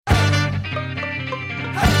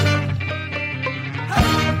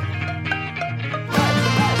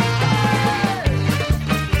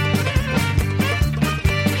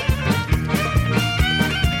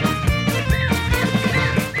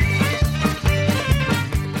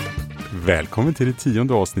Välkommen till det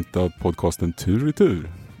 10:e avsnittet av podcasten Tur i tur.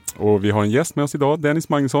 Och vi har en gäst med oss idag, Dennis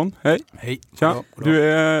Magnusson. Hej! Hej! Tja. Du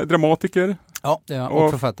är dramatiker. Ja, det är jag.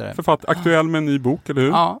 Och författare. Aktuell med en ny bok, eller hur?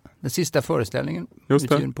 Ja, den sista föreställningen. Just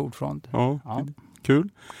det. Betyder Portfront. Ja. Kul.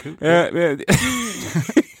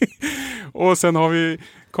 Och sen har vi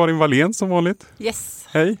Karin Wallén som vanligt. Yes.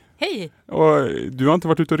 Hej. Hej. Och du har inte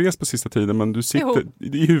varit ute och rest på sista tiden, men du sitter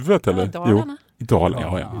i huvudet, eller? Ja, Dalarna. I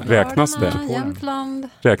Dalarna, ja. Räknas Dalarna, det? Jämtland.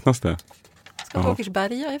 Räknas det? Ska till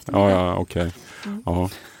Åkersberga efter Ja, okej. Ja.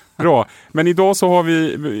 Bra, men idag så har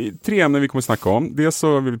vi 3 ämnen vi kommer snacka om. Dels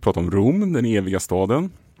så vill vi prata om Rom, den eviga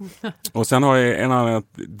staden. Och sen har jag en annan...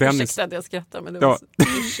 Ursäkta att jag skrattar, men det var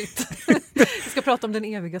shit. Vi ska prata om den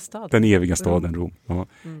eviga staden. Den eviga staden, Rom. Ja.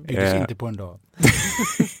 Byggdes inte på en dag.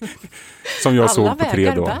 Som jag såg på 3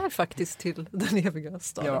 dagar. Alla vägar bär faktiskt till den eviga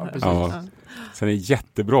staden. Ja, precis. Ja. Sen är det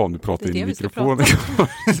jättebra om du pratar i mikrofonen.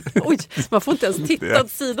 Oj, man får inte ens titta åt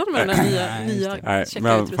sidan med den här nya Nej,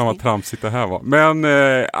 men fan vad tramsigt det här var. Men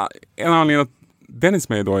en anledning att Dennis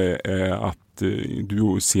med idag är att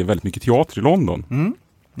du ser väldigt mycket teater i London.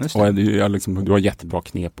 Och du har jättebra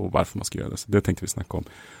knep på varför man ska göra det. Så det tänkte vi snacka om.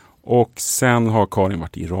 Och sen har Karin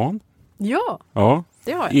varit i Iran. Ja,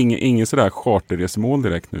 det har jag. Ingen sådär charterresemål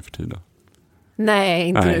direkt nu för tiden. Nej,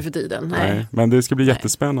 inte nu för tiden. Nej. Men det ska bli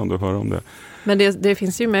jättespännande att höra om det. Men det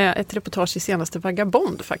finns ju med ett reportage i senaste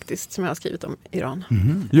Vagabond faktiskt, som jag har skrivit om Iran.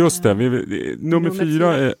 Just det,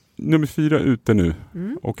 nummer 4 ute nu.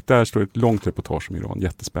 Och där står ett långt reportage om Iran,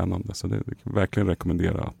 jättespännande. Så det kan verkligen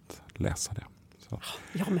rekommendera att läsa det. Så.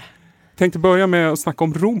 Jag med. Tänkte börja med att snacka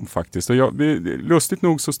om Rom faktiskt. Och lustigt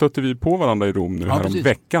nog så stötte vi på varandra i Rom nu här om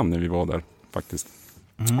veckan när vi var där faktiskt.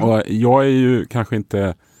 Och jag är ju kanske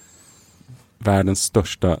inte världens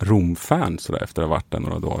största Rom-fan sådär efter att ha varit där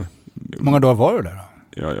några dagar. Hur många dagar var du där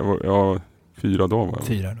då? Jag 4 dagar var jag.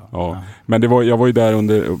 4 dagar? Ja. Men jag var ju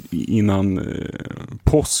där innan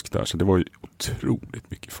påsk där, så det var ju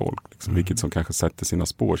otroligt mycket folk. Liksom, vilket som kanske sätter sina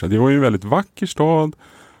spår. Så det var ju en väldigt vacker stad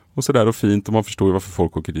och sådär och fint, och man förstår ju varför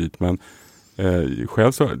folk åker dit. Men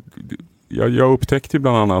själv så, jag upptäckte ju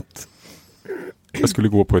bland annat att jag skulle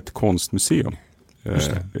gå på ett konstmuseum.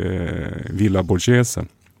 Villa Borghese.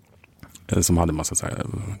 Som hade en massa så här,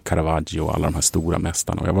 Caravaggio och alla de här stora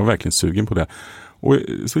mästarna. Och jag var verkligen sugen på det. Och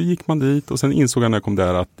så gick man dit och sen insåg jag när jag kom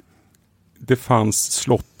där att det fanns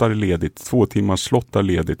slottar ledigt, 2 timmars slottar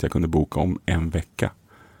ledigt jag kunde boka om en vecka.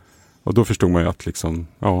 Och då förstod man ju att liksom,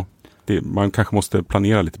 man kanske måste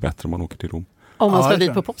planera lite bättre om man åker till Rom. Om man ska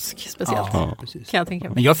dit på påsk speciellt. Ja, precis. Kan jag tänka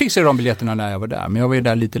mig. Men jag fixade de biljetterna när jag var där. Men jag var ju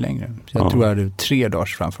där lite längre. Så jag tror jag hade 3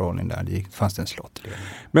 dagars framförhållning där. Det fanns en slott.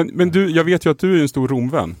 Men du, jag vet ju att du är en stor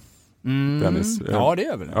Romvän. Dennis. Ja, det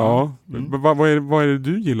är väl. Ja. Vad är det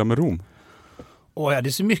du gillar med Rom? Det är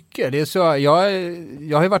så mycket. Det är så,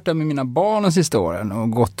 jag har ju varit där med mina barn de sista åren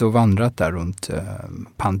och gått och vandrat där runt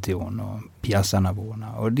Pantheon och Piazza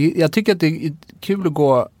Navona. Och jag tycker att det är kul att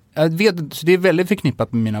gå. Jag vet, så det är väldigt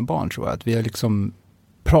förknippat med mina barn, tror jag. Att vi har liksom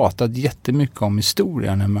pratat jättemycket om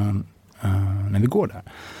historia när vi går där.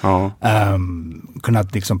 Ja.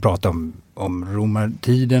 Kunnat liksom prata om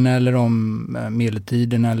romartiden eller om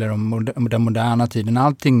medeltiden eller om den moderna tiden.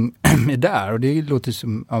 Allting är där, och det låter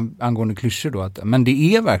som angående klyschor då. Men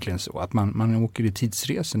det är verkligen så att man åker i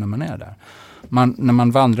tidsresor när man är där. När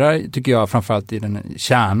man vandrar, tycker jag, framförallt i den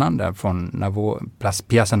kärnan där från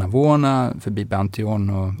Piazza Navona förbi Pantheon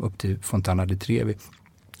och upp till Fontana di Trevi,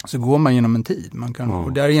 så går man genom en tid.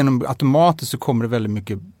 Och därigenom automatiskt så kommer det väldigt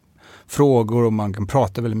mycket frågor, och man kan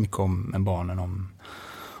prata väldigt mycket med barnen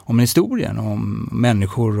om historien, om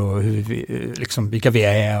människor och vilka vi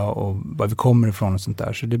är och var vi kommer ifrån och sånt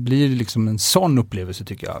där. Så det blir liksom en sån upplevelse,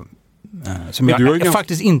 tycker jag. Som jag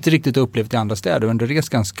faktiskt inte riktigt upplevt i andra städer. Jag har rest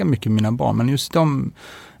ganska mycket med mina barn, men just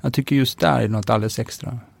jag tycker just där är något alldeles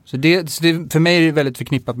extra. Så det för mig är det väldigt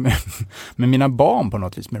förknippat med mina barn på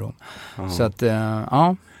något vis med Rom. Så att,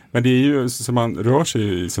 Men det är ju, som man rör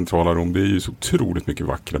sig i centrala Rom, det är ju så otroligt mycket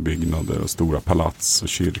vackra byggnader och stora palats och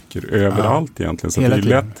kyrkor överallt egentligen. Så det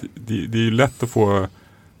är ju lätt att få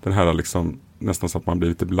den här liksom, nästan så att man blir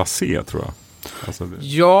lite blasé, tror jag. Alltså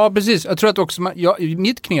ja, precis. Jag tror att också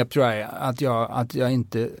mitt knep, tror jag, är att jag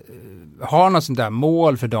inte har något sånt där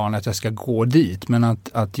mål för dagen att jag ska gå dit, men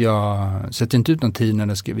att jag sätter inte ut någon tid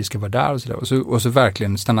när vi ska vara där och sådär. Och så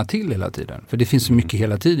verkligen stanna till hela tiden. För det finns så mycket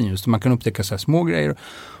hela tiden just. Man kan upptäcka så här små grejer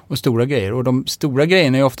och stora grejer. Och de stora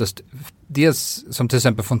grejerna är oftast, dels som till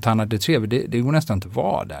exempel Fontana di Trevi, det går nästan inte att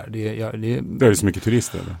vara där. Det är så mycket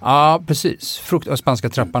turister, eller? Ja, precis. Och spanska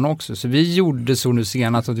trappan också. Så vi gjorde så nu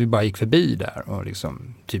senast att vi bara gick förbi där och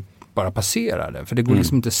liksom typ bara passerade. För det går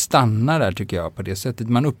liksom inte stanna där, tycker jag, på det sättet.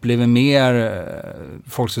 Man upplever mer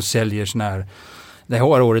folk som säljer såna här Det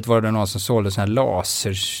här året var det någon som sålde såna här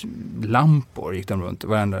laserlampor, gick de runt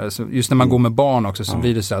varandra. Alltså just när man går med barn också så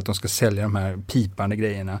blir det så att de ska sälja de här pipande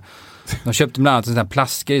grejerna. De köpte bland annat en sån här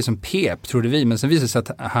plastgrej som pep, trodde vi. Men sen visade det sig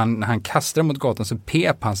att när han kastade mot gatan så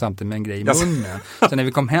pep han samtidigt med en grej i munnen. Så när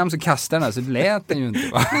vi kom hem så kastade han, så lät den ju inte.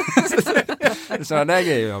 Va? Sådana där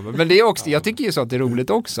grejer. Men det är också, jag tycker ju så att det är roligt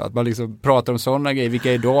också. Att man liksom pratar om sådana grejer.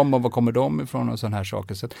 Vilka är de och var kommer de ifrån och sådana här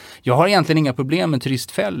saker. Så att jag har egentligen inga problem med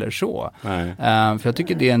turistfällor så. För jag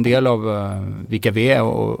tycker det är en del av vilka vi är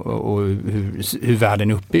och hur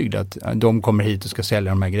världen är uppbyggd. Att de kommer hit och ska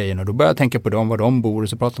sälja de här grejerna. Och då börjar jag tänka på dem, var de bor och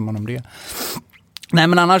så pratar man om det. Nej,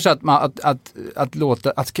 men annars att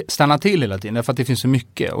stanna till hela tiden för att det finns så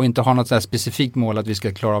mycket och inte ha något så här specifikt mål att vi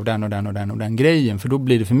ska klara av den och den och den och den grejen, för då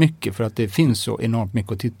blir det för mycket för att det finns så enormt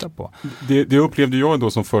mycket att titta på. Det upplevde jag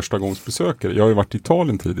då som förstagångsbesökare. Jag har ju varit i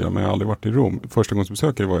Italien tidigare men jag har aldrig varit i Rom.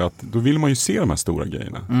 Förstagångsbesökare var ju att då vill man ju se de här stora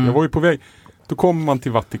grejerna. Jag var ju på väg. Då kommer man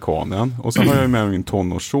till Vatikanen och sen har jag med min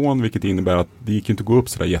tonårsson, vilket innebär att det gick inte att gå upp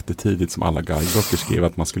så där jättetidigt som alla guideböcker skrev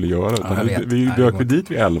att man skulle göra. Utan vi dök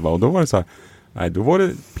dit vid 11 och då var det så här, nej, då var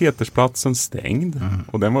det Petersplatsen stängd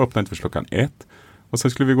och den var öppnad för klockan 1. Och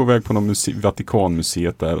sen skulle vi gå iväg på någon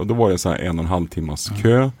Vatikanmuseet där och då var det så här 1,5 timmars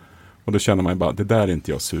kö. Och då kände man ju bara, det där är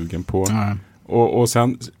inte jag sugen på. Och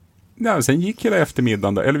sen gick hela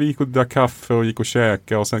eftermiddagen där, eller vi gick och drack kaffe och gick och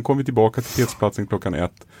käka och sen kom vi tillbaka till Petersplatsen klockan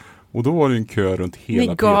 1. Och då var det en kö runt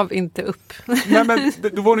hela... Ni gav inte upp. Nej, men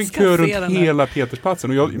då var det en kö runt hela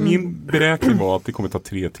Petersplatsen. Och min beräkning var att det kommer ta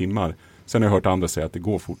 3 timmar. Sen har jag hört andra säga att det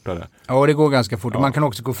går fortare. Ja, det går ganska fort. Ja. Man kan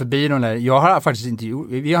också gå förbi de där. Jag har faktiskt inte gjort,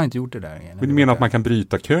 vi har inte gjort det där än. Men du menar att man kan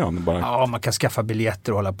bryta kön? Bara? Ja, man kan skaffa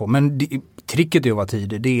biljetter och hålla på. Men tricket är att vara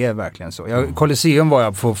tidig, det är verkligen så. Colosseum var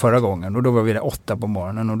jag på förra gången och då var vi där 8 på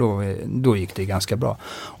morgonen och då gick det ganska bra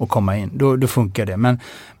att komma in. Då funkar det.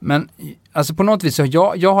 Men alltså på något vis så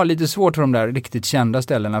jag har lite svårt för de där riktigt kända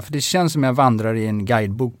ställena, för det känns som jag vandrar i en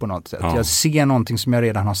guidebok på något sätt. Ja. Jag ser någonting som jag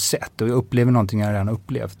redan har sett och jag upplever någonting jag redan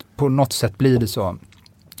upplevt. På något sätt blir det så.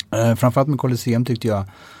 Framförallt med Colosseum tyckte jag,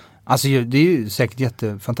 alltså det är ju säkert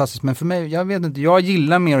jättefantastiskt, men för mig, jag vet inte, jag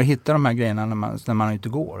gillar mer att hitta de här grejerna när man inte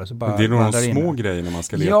går. Och så bara det är nog de små grejerna man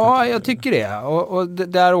ska leta. Ja, jag tycker det. Och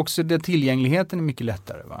där också, tillgängligheten är mycket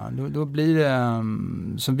lättare. Va? Då blir det,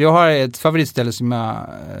 så vi har ett favoritställe som jag,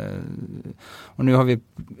 och nu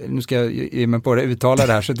ska jag ge mig på det, uttala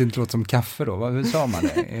det här så att det inte låter som kaffe då. Hur sa man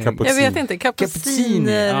det? Jag vet inte,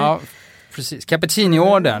 cappuccini. Ja, precis.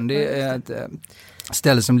 Cappuccini-orden, det är ett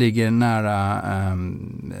ställe som ligger nära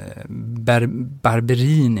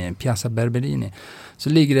Barberini, Piazza Barberini. Så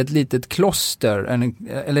ligger det ett litet kloster,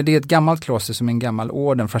 eller det är ett gammalt kloster som är en gammal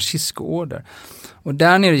orden, Francisco-order. Och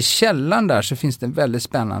där nere i källaren där så finns det väldigt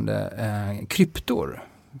spännande kryptor.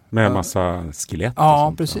 Med en massa skelett. Ja, och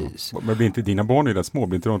sånt. precis. Men blir inte dina barn är där små?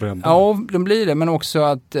 Blir inte de rädda? Ja, de blir det. Men också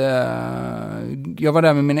att jag var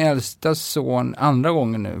där med min äldsta son andra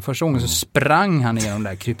gången nu. Första gången så sprang han igenom de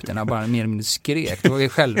där kryptorna och bara mer eller mindre skrek. Då var vi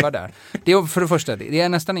själva där. Det är för det första, det är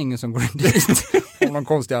nästan ingen som går dit. Av någon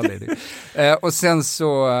konstig anledning. Och sen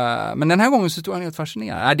så, men den här gången så stod han helt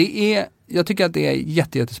fascinerad. Jag tycker att det är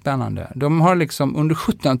jättespännande. De har liksom under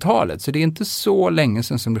 1700-talet, så det är inte så länge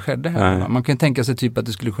sedan som det skedde här. Man kan tänka sig typ att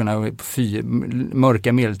det skulle kunna vara på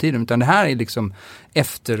mörka medeltiden, utan det här är liksom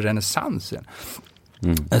efter renässansen.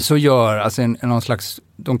 Så gör alltså någon slags,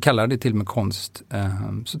 de kallar det till och med konst.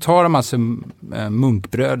 Så tar de alltså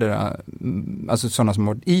munkbröder, alltså sådana som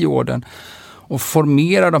har varit i orden, och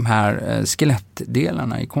formerar de här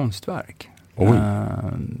skelettdelarna i konstverk.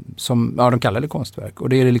 De kallar det konstverk. Och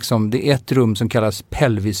det är ett rum som kallas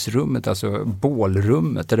pelvisrummet, alltså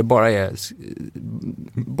bålrummet, där det bara är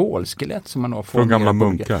bålskelett som man har från gamla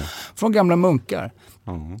munkar. Från gamla munkar.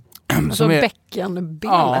 Alltså bäckenbenet.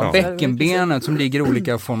 Ja, bäckenbenet som ligger i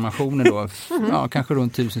olika formationer då. Ja, kanske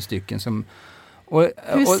runt 1000 stycken.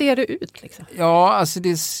 Hur ser det ut liksom? Ja, alltså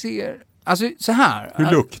det ser... Alltså så här.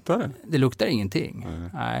 Hur luktar det? Det luktar ingenting.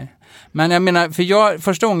 Nej. Men jag menar,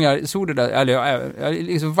 första gången jag såg det där, eller jag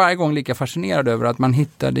liksom varje gång lika fascinerad över att man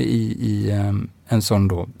hittade i en sån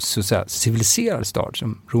då, så att säga, civiliserad stad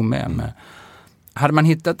som Rom är med. Hade man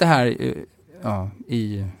hittat det här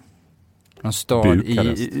i någon stad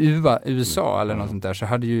i USA eller något sånt där, så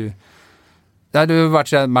hade ju det hade varit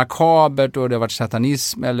så makabert och det har varit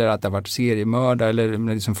satanism eller att det har varit seriemördare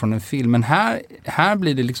eller liksom från en film. Men här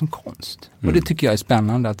blir det liksom konst. Och det tycker jag är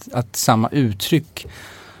spännande att samma uttryck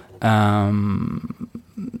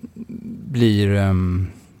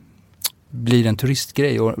blir en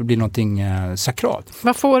turistgrej och blir någonting sakralt.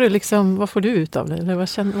 Vad får du ut av det? Eller vad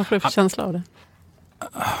får du för känsla av det?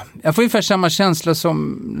 Jag får ungefär samma känsla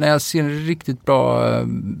som när jag ser en riktigt bra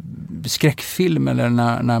skräckfilm eller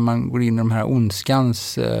när man går in i de här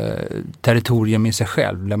ondskans territorium i sig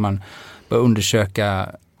själv. Där man börjar undersöka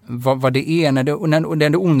vad det är när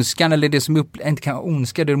det ondskan eller det som inte kan vara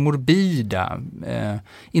ondska, det morbida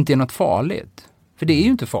inte är något farligt. För det är ju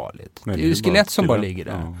inte farligt. Nej, det är ju skelett som bara ligger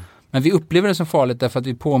där. Ja. Men vi upplever det som farligt därför att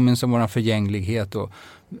vi påminns om vår förgänglighet och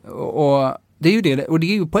det är ju det, och det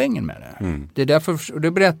är ju poängen med det. Mm. Det är därför, och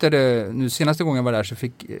det berättade, nu senaste gången jag var där så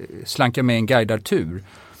slank jag med en guidad tur.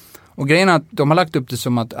 Och grejen är att de har lagt upp det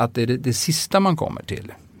som att det är det sista man kommer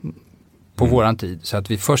till på våran tid. Så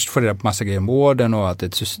att vi först får reda på massa grejer om vården och,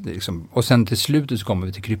 och sen till slutet så kommer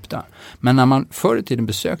vi till kryptan. Men när man förr i tiden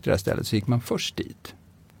besökte det här stället så gick man först dit.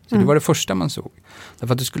 Så det var det första man såg.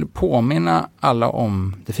 Därför att det skulle påminna alla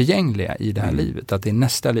om det förgängliga i det här livet. Att det är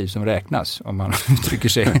nästa liv som räknas, om man uttrycker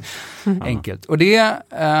sig enkelt. Och det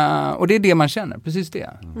är det man känner, precis det.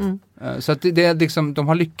 Så att det är liksom, de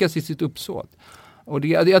har lyckats i sitt uppsåt. Och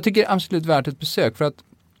jag tycker det är absolut värt ett besök för att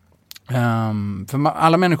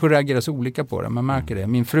alla människor reagerar så olika på det, man märker det.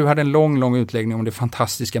 Min fru hade en lång utläggning om det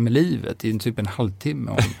fantastiska med livet i typ en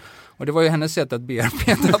halvtimme. Och det var ju hennes sätt att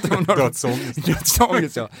bearbeta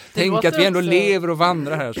dödsångest. Ja. Tänk att vi ändå lever och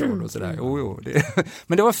vandrar här så och sådär.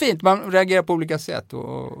 Men det var fint, man reagerar på olika sätt.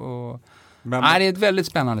 Det är ett väldigt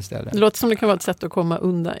spännande ställe. Det låter som det kan vara ett sätt att komma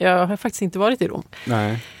undan. Jag har faktiskt inte varit i Rom.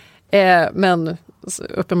 Nej. Men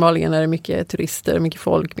uppenbarligen är det mycket turister, mycket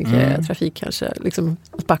folk, mycket trafik kanske. Liksom,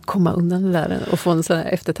 att bara komma undan det där och få en sån här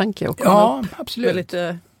eftertanke. Och ja, absolut.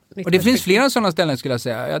 Och det finns flera sådana ställen skulle jag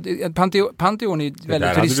säga. Pantheon är ett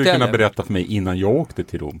väldigt turistställe. Det hade du kunnat berätta för mig innan jag åkte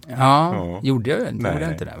till Rom. Ja. Gjorde jag inte? Nej.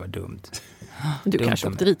 Gjorde inte det? Var dumt. Du kanske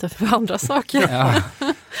åkte dit för andra saker.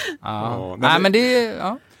 Nej, men det...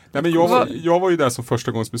 Ja. Nej, men jag var ju där som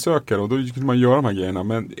förstagångsbesökare och då kunde man göra de här grejerna.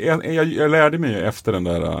 Men jag lärde mig efter den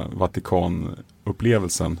där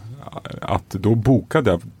Vatikanupplevelsen att då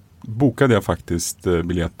bokade jag faktiskt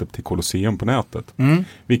biljetter till Colosseum på nätet.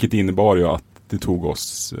 Vilket innebar ju att det tog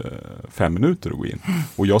oss 5 minuter att gå in.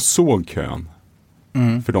 Och jag såg kön.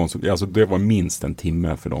 För de som, alltså det var minst en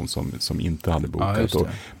timme för de som inte hade bokat. Och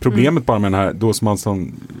problemet bara med den här, då som man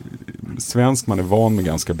som svensk, man är van med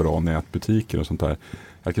ganska bra nätbutiker och sånt där.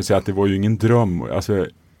 Jag kan säga att det var ju ingen dröm. Alltså,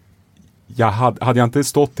 hade jag inte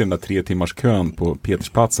stått i den där 3 timmars kön på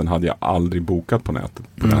Petersplatsen hade jag aldrig bokat på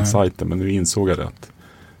nätet, på den sajten. Men nu insåg jag att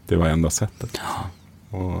det var enda sättet.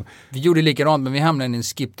 Vi gjorde likadant, men vi hamnade i en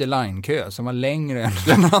skip the line-kö som var längre än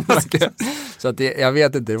den andra kö. Så att jag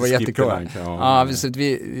vet inte, det var jättekrångligt.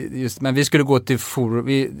 Men vi skulle gå till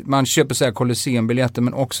Forum, man köper så här Colosseum-biljetter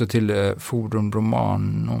men också till Forum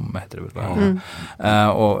Romanum heter det väl.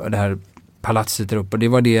 Och det här palatset där uppe, det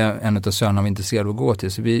var det en av sönerna var intresserad av att gå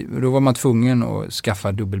till. Så då var man tvungen att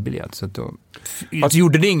skaffa dubbelbiljett. Så att då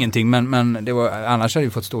gjorde det ingenting, men det var, annars hade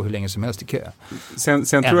vi fått stå hur länge som helst i kö. Sen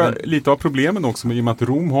tror jag lite av problemen också, i och med att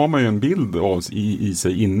Rom har man ju en bild av i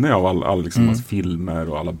sig inne av all liksom, filmer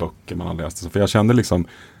och alla böcker man har läst. För jag kände liksom,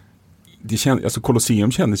 alltså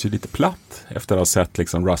Colosseum kändes ju lite platt efter att ha sett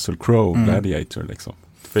liksom Russell Crowe, Gladiator liksom.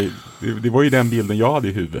 För det var ju den bilden jag hade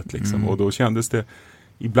i huvudet liksom, och då kändes det.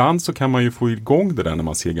 Ibland så kan man ju få igång det där när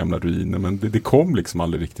man ser gamla ruiner, men det kom liksom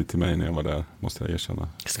aldrig riktigt till mig när jag var där, måste jag erkänna.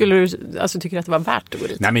 Skulle du tycka att det var värt att gå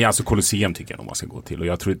dit? Nej, men alltså Colosseum tycker jag nog man ska gå till. Och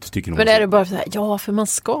jag tycker nog men är det bara så här, för man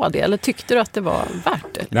ska det? Eller tyckte du att det var värt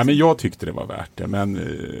det? Liksom? Nej, men jag tyckte det var värt det.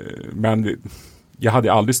 Men jag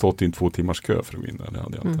hade aldrig stått i en 2 timmars kö för att vinna. Det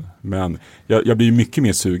hade jag inte. Men jag blir mycket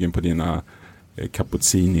mer sugen på dina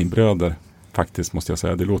cappuccini-bröder. Faktiskt måste jag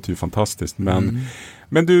säga, det låter ju fantastiskt.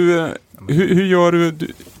 Men du, hur gör du?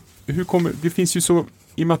 Hur kommer, det finns ju så,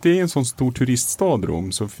 i och med att det är en sån stor turiststad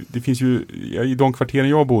Rom, så det finns ju, i de kvarteren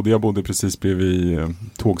jag bodde precis bredvid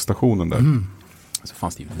tågstationen där. Så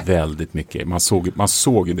fanns det ju väldigt mycket, man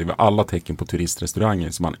såg ju det var alla tecken på turistrestauranger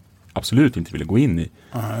som man absolut inte ville gå in i.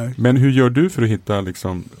 Men hur gör du för att hitta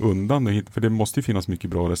liksom undan? För det måste ju finnas mycket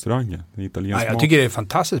bra restauranger. Jag tycker det är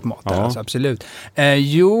fantastiskt mat där, alltså, absolut.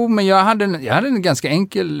 Men jag hade en ganska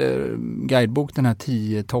enkel guidebok, den här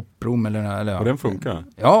 10 topprom. Och den funkar?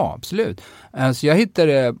 Ja, absolut. Så jag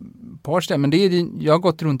hittade ett par ställen, men jag har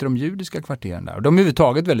gått runt i de judiska kvarteren där. Och de är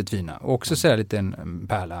överhuvudtaget väldigt fina. Och också så här lite en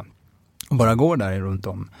pärla. Och bara går där runt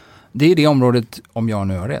om. Det är det området, om jag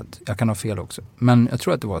nu har rätt, jag kan ha fel också, men jag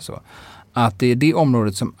tror att det var så, att det är det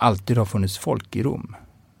området som alltid har funnits folk i Rom.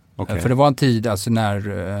 Okay. För det var en tid alltså när...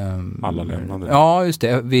 alla lämnade. Ja, just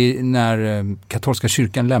det. När katolska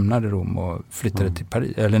kyrkan lämnade Rom och flyttade till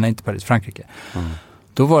Paris, eller nej, inte Paris, Frankrike.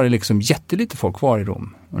 Då var det liksom jättelite folk kvar i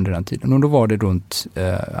Rom under den tiden. Och då var det runt,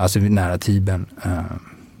 alltså nära Tibern,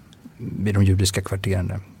 vid de judiska kvarteren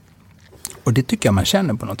där. Och det tycker jag man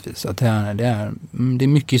känner på något vis. Att det är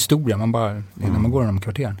mycket historia när man går i de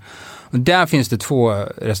kvarteren. Och där finns det 2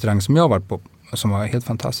 restauranger som jag har varit på som var helt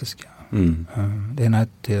fantastiska. Det ena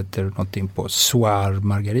heter någonting på Soir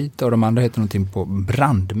Margarita och de andra heter någonting på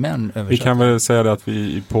Brandmän. Vi kan väl säga det att vi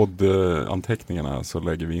i poddanteckningarna så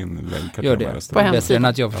lägger vi in länkar till de här restaurangerna. Bättre än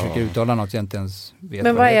att jag försöker uttala något jag inte ens vet.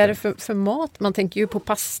 Men vad är det för mat? Man tänker ju på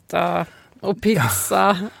pasta och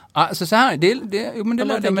pizza. Alltså så här, det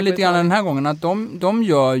lärde jag mig lite grann den här gången att de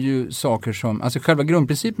gör ju saker som, alltså själva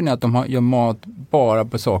grundprincipen är att de gör mat bara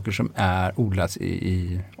på saker som är odlas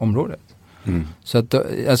i området. Så att,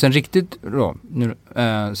 alltså en riktigt då,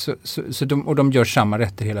 och de gör samma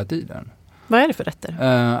rätter hela tiden. Vad är det för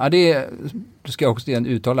rätter? Det ska jag också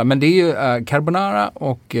uttala, men det är ju carbonara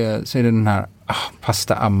och så är det den här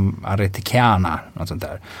pasta areticana, något sånt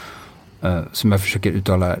där. Som jag försöker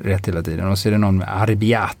uttala rätt hela tiden. Och så är det någon med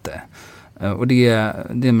arrabbiate. Och det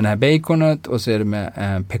är med det här baconet och så är det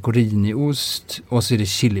med pecoriniost och så är det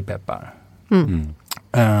chilipeppar.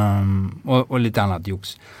 Och lite annat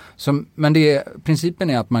jox. Men principen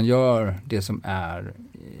är att man gör det som är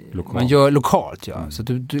man gör lokalt. Ja. Så att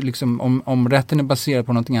du liksom, om rätten är baserad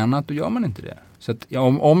på någonting annat, då gör man inte det. Så att,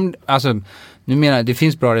 alltså, nu menar jag, det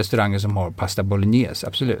finns bra restauranger som har pasta bolognese,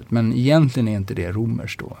 absolut. Men egentligen är inte det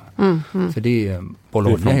romerskt då. För det är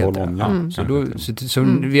Bologna heter. Så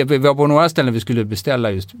vi var på några ställen vi skulle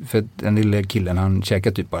beställa just för att den lilla killen, han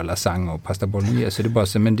käkade typ bara lasagne och pasta bolognese. Så det är bara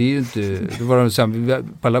så, men det är ju inte, då var de så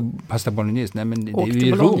här, pasta bolognese, nej men det är ju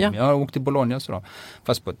i Rom. Jag åkte till Bologna så då,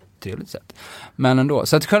 fast på ett trevligt sätt. Men ändå,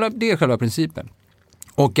 så att det är själva principen.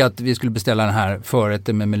 Och att vi skulle beställa den här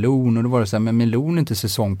förrätten med melon och då var det så här, men melon är inte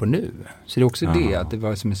säsong på nu. Så det är också det, att det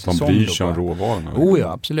var som en säsong. De bryr sig om råvarorna.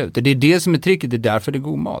 Ja, absolut. Det är det som är tricket, det är därför det är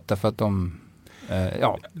god mat. Därför att de,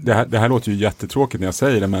 Det här låter ju jättetråkigt när jag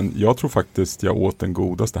säger det, men jag tror faktiskt jag åt den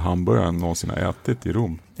godaste hamburgaren någonsin har ätit i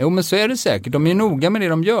Rom. Jo, men så är det säkert. De är noga med det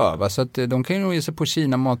de gör, va? Så att de kan ju nog ge sig på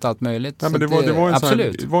Kina-mat och allt möjligt. Ja, men det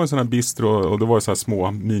var en sån här bistro och det var så här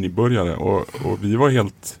små miniburgare och vi var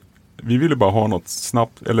helt... Vi ville bara ha något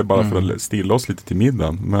snabbt, eller bara för att stilla oss lite till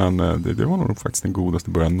middagen. Men det var nog faktiskt den godaste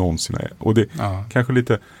början någonsin. Och det kanske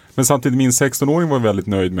lite... Men samtidigt, min 16-åring var väldigt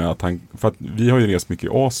nöjd med att för att vi har ju rest mycket i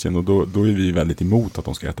Asien och då är vi väldigt emot att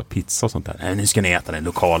de ska äta pizza och sånt där. Nej, nu ska ni äta den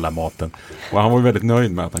lokala maten. Och han var ju väldigt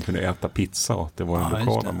nöjd med att han kunde äta pizza och att det var den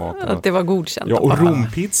lokala maten. Att det var godkänt. Ja, och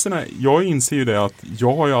rompizzorna, jag inser ju det att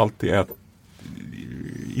jag har ju alltid ätit...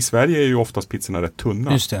 I Sverige är ju oftast pizzorna rätt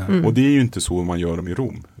tunna. Just det. Och det är ju inte så man gör dem i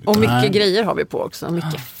Rom. Och mycket grejer har vi på också.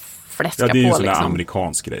 Mycket fläska på. Ja, det är ju en sån där liksom.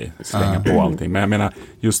 Amerikansk grej. Slänga på allting. Men jag menar,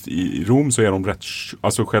 just i Rom så är de rätt...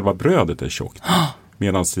 Alltså själva brödet är tjockt.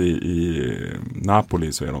 Medan i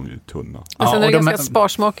Napoli så är de ju tunna. Men sen är det ganska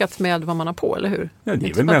sparsmakat med vad man har på, eller hur? Ja, det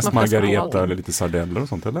är väl mest margareta eller lite sardeller och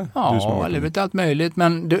sånt, eller? Ja, eller vet allt möjligt.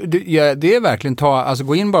 Men det är verkligen alltså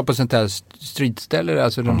gå in bara på sånt här streetställe,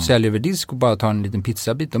 alltså de säljer över disk och bara ta en liten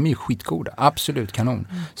pizzabit. De är ju skitgoda. Absolut kanon.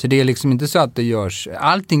 Så det är liksom inte så att det görs,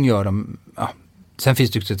 allting gör de, sen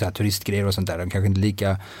finns det också så här turistgrejer och sånt där. De kanske inte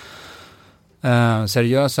lika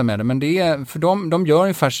seriösa med det, men det är för de gör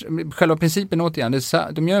ungefär, själva principen återigen,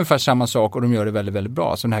 de gör ungefär samma sak och de gör det väldigt, väldigt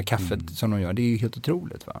bra. Så det här kaffet som de gör, det är ju helt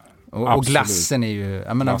otroligt, va? Och glassen är ju,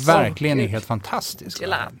 jag menar, verkligen är helt fantastisk.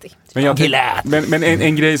 Men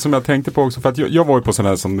en grej som jag tänkte på också, för att jag var ju på sån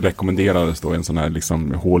här som rekommenderades då, en sån här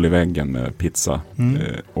liksom hål i väggen med pizza.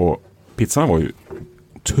 Och pizzan var ju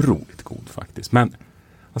otroligt god faktiskt, men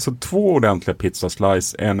alltså 2 ordentliga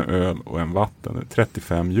pizzaslice, en öl och en vatten,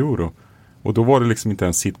 35 euro. Och då var det liksom inte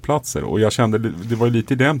ens sittplatser. Och jag kände, det var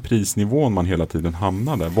lite i den prisnivån man hela tiden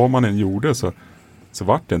hamnade. Vad man än gjorde så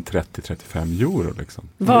vart det en 30-35 euro liksom.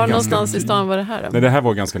 Var någonstans i stan var det här? Nej, det här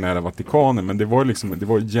var ganska nära Vatikanen, men det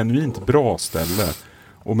var ett genuint bra ställe.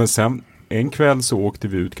 Och men sen en kväll så åkte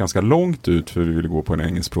vi ut ganska långt ut för vi ville gå på en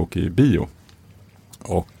engelskspråkig bio.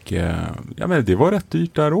 Och men det var rätt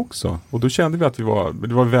dyrt där också. Och då kände vi att det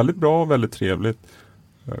var väldigt bra, väldigt trevligt.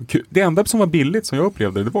 Det enda som var billigt som jag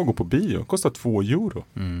upplevde, det var att gå på bio. Det kostade 2 euro.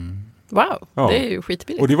 Wow, det är ju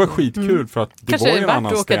skitbilligt. Och det var skitkul för att det kanske var en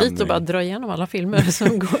annan stämning. Kanske är värt att åka dit och bara dra igenom alla filmer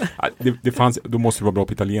som går. Det fanns, då måste det vara bra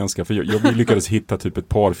på italienska. För jag lyckades hitta typ ett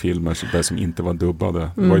par filmer som inte var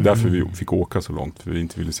dubbade. Det var ju därför vi fick åka så långt. För vi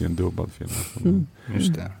inte ville se en dubbad film.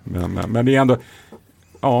 Just det. Men det är ändå...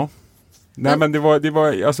 Ja... Nej, men det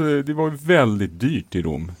var väldigt dyrt i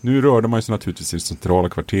Rom. Nu rörde man sig naturligtvis i centrala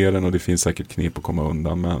kvarteren och det finns säkert knep att komma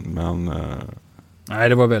undan, men nej,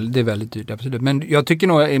 det är väldigt dyrt, absolut. Men jag tycker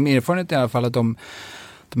nog, i erfarenhet i alla fall, att de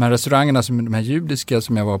här restaurangerna, de här judiska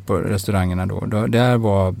som jag var på restaurangerna då där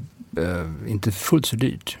var inte fullt så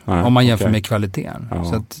dyrt. Nej, om man jämför med kvaliteten. Ja.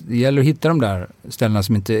 Så att det gäller att hitta de där ställena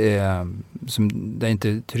som inte är där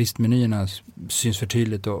inte turistmenyerna syns för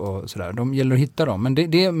tydligt och sådär. De gäller att hitta dem.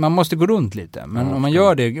 Men man måste gå runt lite. Men om man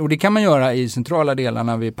gör det, och det kan man göra i centrala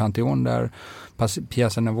delarna vid Pantheon där,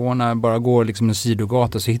 Piazza Navona, bara går liksom en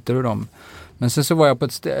sidogata så hittar du dem. Men sen så var jag på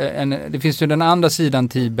det finns ju den andra sidan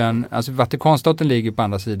Tibern, alltså Vatikanstaten ligger på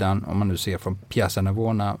andra sidan, om man nu ser från Piazza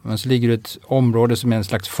Navona. Men så ligger det ett område som är en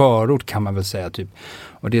slags förort kan man väl säga typ.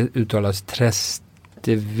 Och det uttalas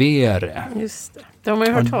Trastevere. Just det. Det har man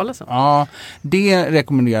ju hört talas om. Ja, det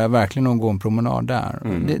rekommenderar jag verkligen att gå en promenad där.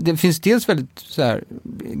 Det finns dels väldigt så här,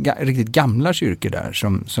 riktigt gamla kyrkor där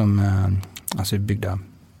som alltså är byggda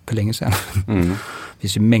för länge sedan. Det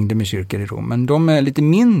finns ju mängder med kyrkor i Rom, men de är lite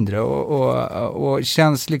mindre och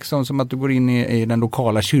känns liksom som att du går in i den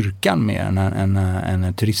lokala kyrkan mer än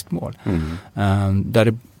en turistmål. Där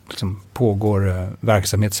det liksom pågår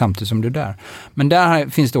verksamhet samtidigt som du är där. Men där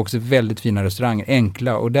finns det också väldigt fina restauranger,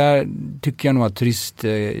 enkla, och där tycker jag nog att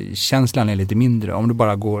turistkänslan är lite mindre. Om du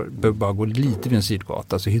bara går lite vid en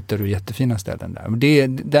sidgata så hittar du jättefina ställen där.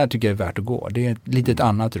 Där tycker jag är värt att gå. Det är ett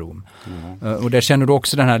annat Rom. Och där känner du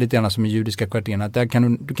också den här lite grann som i judiska kvarteren, att där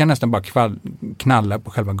kan du kan nästan bara knalla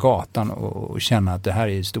på själva gatan och känna att det här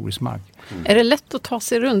är historisk mark. Är det lätt att ta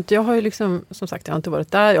sig runt? Jag har ju liksom, som sagt, jag har inte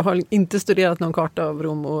varit där. Jag har inte studerat någon karta av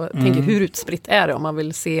Rom och tänker hur utspritt är det om man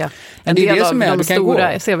vill se en del av de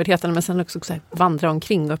stora sevärdheterna, men sen också så här, vandra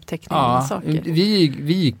omkring och upptäcka saker.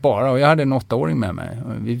 Vi gick bara, och jag hade en 8-åring med mig.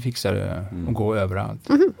 Vi fixade att gå överallt.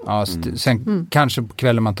 Sen kanske på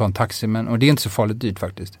kvällen man tar en taxi, och det är inte så farligt dyrt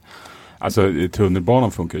faktiskt. Alltså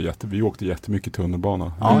tunnelbanan funkar ju vi åkte jättemycket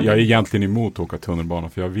tunnelbana. Jag är egentligen emot att åka tunnelbana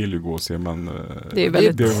för jag vill ju gå och se, men det var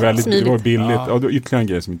billigt. Ja, det var ytterligare en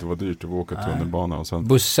grej som inte var dyrt att åka tunnelbana. Och sen,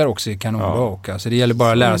 bussar också är kanonbra att åka. Så det gäller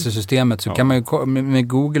bara att lära sig systemet. Så kan man ju, med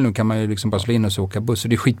Google nu kan man ju liksom bara slå in och så åka buss. Och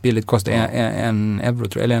det är skitbilligt, kostar 1 euro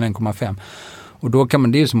tror jag, eller 1,5. Och då kan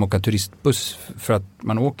man, det är som att åka turistbuss för att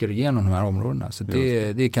man åker igenom de här områdena. Så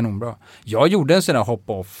det är kanonbra. Jag gjorde en sån där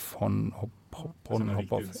hop-off.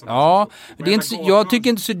 Ja, jag tycker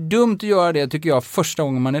inte så dumt att göra det, tycker jag, första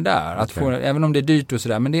gången man är där. Att få, även om det är dyrt och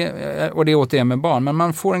sådär, men det är återigen med barn. Men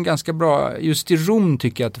man får en ganska bra, just i Rom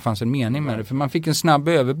tycker jag att det fanns en mening med det. För man fick en snabb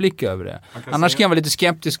överblick över det. Annars kan jag vara lite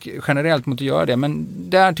skeptisk generellt mot att göra det. Men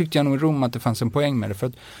där tyckte jag nog i Rom att det fanns en poäng med det.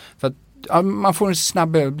 För att man får en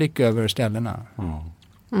snabb överblick över ställena.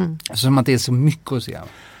 Som att det är så mycket att se.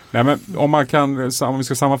 Nej, men om vi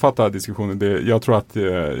ska sammanfatta diskussionen, jag tror att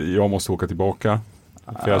jag måste åka tillbaka.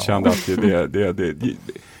 För jag kände att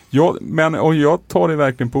jag tar det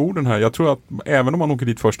verkligen på orden här. Jag tror att även om man åker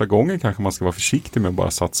dit första gången kanske man ska vara försiktig med att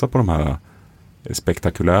bara satsa på de här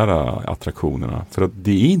spektakulära attraktionerna. För att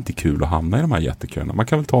det är inte kul att hamna i de här jätteköerna. Man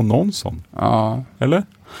kan väl ta någon sån? Ja. Eller?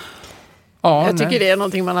 Ja, jag tycker det är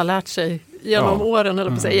någonting man har lärt sig genom åren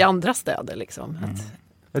eller på sig, i andra städer liksom.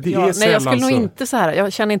 Jag skulle nog inte så här,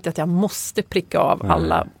 jag känner inte att jag måste pricka av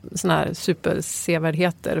alla såna här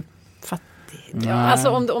supersevärdheter. Alltså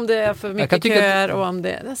om det är för mycket köer och om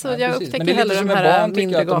det, alltså jag upptäcker hellre de här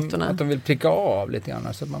mindre gatorna. Att de vill pricka av lite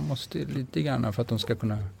grann, så att man måste lite grann för att de ska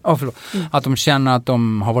kunna att de känner att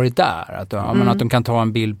de har varit där, att de kan ta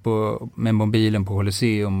en bild med mobilen på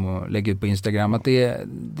Colosseum och lägga ut på Instagram, att det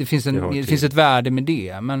finns ett värde med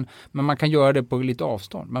det, men man kan göra det på lite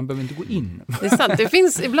avstånd, man behöver inte gå in. Det är sant,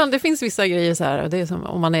 det finns vissa grejer så här, det är som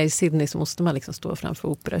om man är i Sydney så måste man liksom stå framför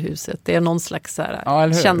operahuset, det är någon slags så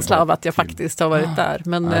här, känsla av att jag faktiskt har varit där.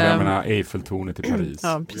 Men, jag menar Eiffeltornet i Paris.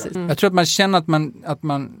 Ja, precis. Jag tror att man känner att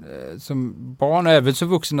man som barn och även som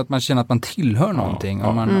vuxen, att man känner att man tillhör någonting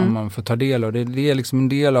om man får ta del av det. Det är liksom en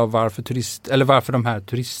del av varför de här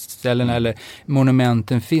turistställena eller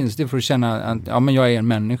monumenten finns. Det är för att känna att men jag är en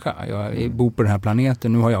människa. Jag bor på den här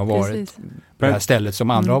planeten. Nu har jag varit på det här stället som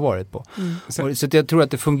andra har varit på. Så jag tror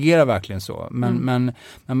att det fungerar verkligen så.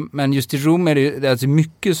 Men just i Rom är det alltså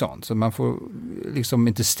mycket sånt. Så man får liksom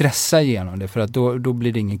inte stressa igenom det, för att då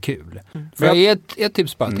blir det inget kul. För jag är ett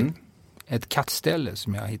tips på ett kattställe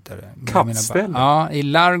som jag hittade. Kattställe? Ja, i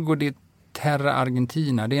Largo di Terra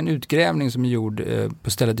Argentina. Det är en utgrävning som är gjord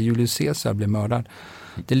på stället där Julius Caesar blev mördad.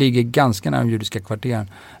 Det ligger ganska nära de judiska kvarteren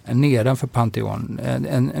nedanför Pantheon.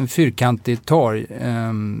 En fyrkantig torg. Det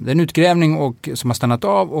är en utgrävning som har stannat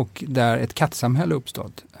av, och där ett kattsamhälle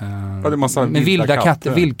uppstått. Med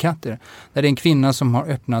vildkatter. Där det är en kvinna som har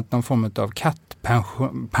öppnat någon form av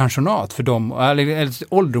kattpensionat för dem. Eller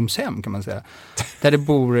ålderdomshem kan man säga. Där det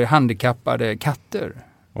bor handikappade katter.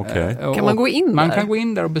 Okay. Kan man gå in där? Man kan gå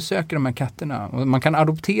in där och besöka de här katterna. Och man kan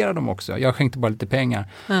adoptera dem också. Jag skänkte bara lite pengar.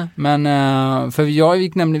 Men för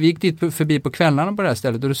vi gick dit förbi på kvällarna på det här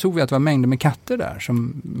stället och då såg vi att det var mängder med katter där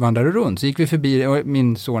som vandrade runt. Så gick vi förbi, och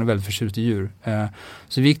min son är väldigt förtjust i djur.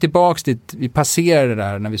 Så vi gick tillbaks dit, vi passerade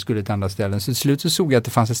där när vi skulle till andra ställen. Så till slut så såg jag att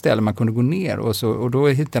det fanns ett ställe man kunde gå ner och då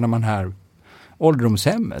hittade man här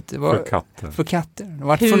ålderdomshemmet. Det var för katter. Det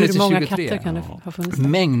var hur många katter kan det ha funnits där?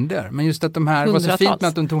 Mängder. Men just att de här var så fint med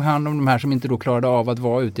att de tog hand om de här som inte då klarade av att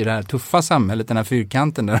vara ute i det här tuffa samhället, den här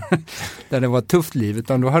fyrkanten där det var ett tufft liv.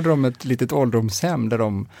 Utan då hade de ett litet ålderdomshem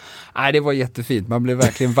där det var jättefint. Man blev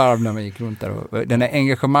verkligen varm när man gick runt där. Och det här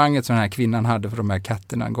engagemanget som den här kvinnan hade för de här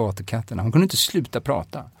katterna, gatukatterna. Hon kunde inte sluta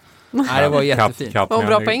prata. Nej, det var jättefint. Var hon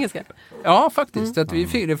bra på engelska? Ja, faktiskt. Att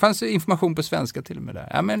det fanns information på svenska till och med där.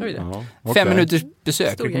 Ja, men 5 minuters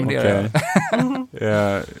besök rekommenderar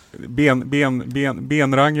jag.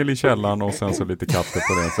 Benrangel i källaren och sen så lite katter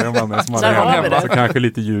på det. Så är man som hemma. Så kanske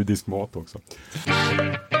lite judisk mat också.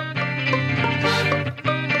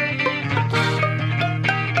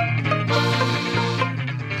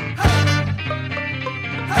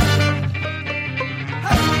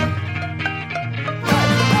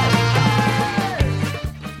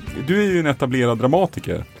 Du är ju en etablerad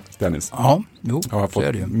dramatiker, Dennis. Ja, jo, jag har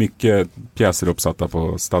fått mycket pjäser uppsatta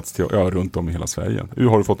på runt om i hela Sverige.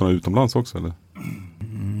 Har du fått några utomlands också, eller?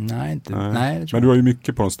 Nej, inte. Nej, men du har ju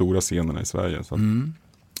mycket på de stora scenerna i Sverige. Så.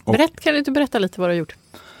 Kan du inte berätta lite vad du har gjort?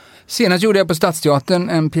 Senast gjorde jag på Stadsteatern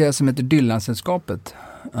en pjäs som heter Dylan-sällskapet.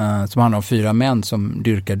 Som handlar om 4 män som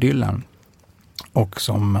dyrkar Dylan. Och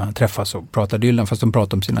som träffas och pratar Dylan, fast de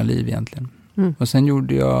pratar om sina liv egentligen. Och sen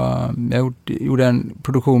gjorde jag gjorde en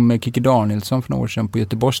produktion med Kikki Danielsson för några år sedan på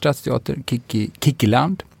Göteborgs Stadsteater,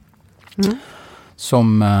 Kikkiland.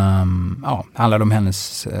 Som handlade om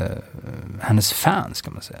hennes fans,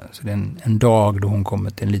 kan man säga. Så det är en dag då hon kommer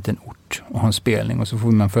till en liten ort och har en spelning och så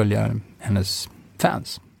får man följa hennes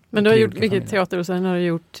fans. Men du har gjort mycket teater och sen har du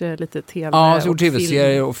gjort lite tv. Ja, jag har gjort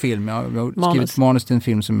tv-serier och film. Jag har skrivit manus till en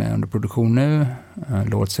film som är under produktion nu,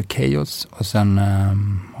 Lords of Chaos. Och sen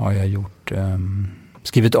har jag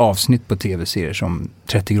skrivit avsnitt på tv-serier som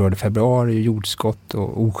 30 grader februari, Jordskott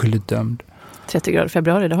och Oskyldigt dömd. 30 grader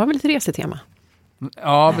februari, det har väl ett resetema?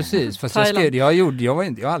 Ja, precis. Fast jag har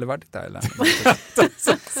aldrig varit i Thailand.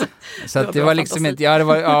 Så att det var liksom inte,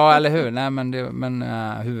 eller hur? Nej, men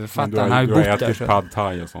huvudfattaren har ju bott där. Du har ätit pad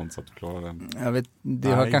thai och sånt så att du klarar den. Jag vet, det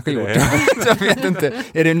har jag kanske gjort. Jag vet inte.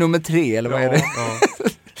 Är det nummer 3 eller vad är det? Ja.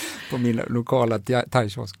 På min lokala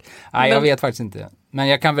thai-kiosk. Nej, jag vet faktiskt inte. Men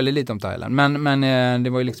jag kan väldigt lite om Thailand. Men det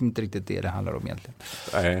var ju liksom inte riktigt det handlar om egentligen.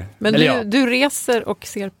 Nej. Men du reser och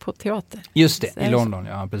ser på teater? Just det, i London.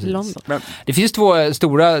 Ja, precis. London. Men det finns två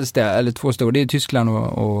stora städer. Det är Tyskland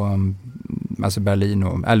och alltså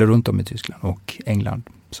Berlin eller runt om i Tyskland och England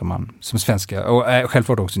som svenska. Och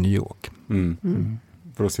självklart också New York.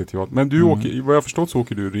 För att se teater. Men du åker, vad jag förstått så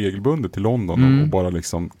åker du regelbundet till London och bara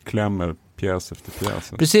liksom klämmer pjäs efter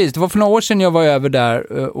pjäs. Precis, det var för några år sedan jag var över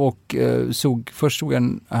där och såg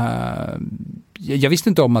en... jag visste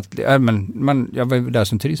inte om att... jag var där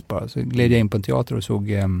som turist bara. Så gled jag in på en teater och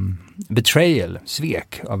såg Betrayal,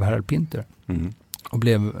 Svek av Harold Pinter. Och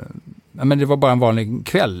blev... men det var bara en vanlig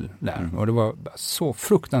kväll där. Och det var så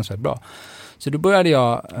fruktansvärt bra. Så då började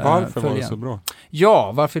jag... varför var det så bra?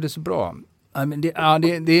 Ja, varför är det så bra?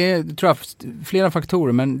 Det tror jag flera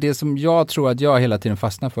faktorer, men det som jag tror att jag hela tiden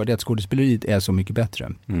fastnar för det är att skådespeleriet är så mycket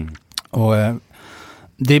bättre. Och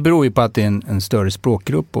det beror ju på att det är en större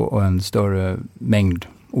språkgrupp och en större mängd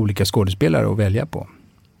olika skådespelare att välja på.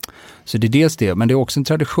 Så det är dels det, men det är också en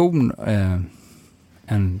tradition,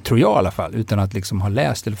 tror jag i alla fall, utan att liksom ha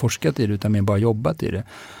läst eller forskat i det, utan mer bara jobbat i det,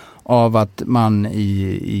 av att man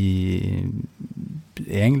i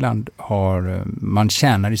England man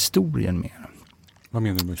tjänar historien mer. Vad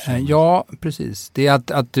menar du med tjänar? Ja, precis. Det är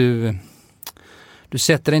att du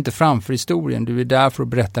sätter dig inte framför historien. Du är där för att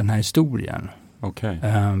berätta den här historien. Okay.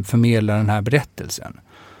 Förmedla den här berättelsen.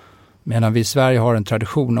 Medan vi i Sverige har en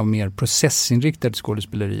tradition av mer processinriktad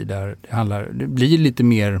skådespeleri där det blir lite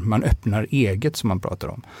mer, man öppnar eget som man pratar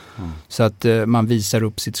om. Så att man visar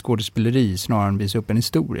upp sitt skådespeleri snarare än visar upp en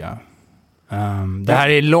historia. Det här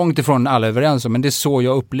är långt ifrån alla överens om, men det är så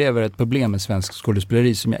jag upplever ett problem med svensk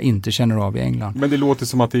skådespeleri som jag inte känner av i England. Men det låter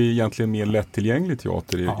som att det är egentligen mer lättillgänglig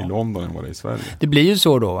teater i London än vad det är i Sverige. Det blir ju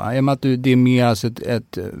så då, i och med att det är mer alltså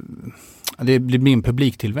det blir mer en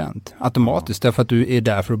publiktillvänt automatiskt, därför att du är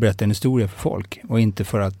där för att berätta en historia för folk och inte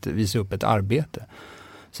för att visa upp ett arbete.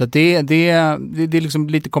 Så att det är liksom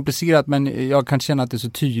lite komplicerat, men jag kan känna att det är så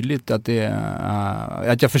tydligt att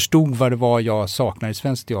att jag förstod vad det var jag saknar i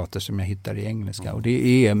svensk teater som jag hittar i engelska. Och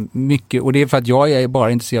det är mycket, och det är för att jag är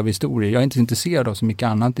bara intresserad av historia. Jag är inte intresserad av så mycket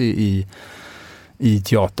annat i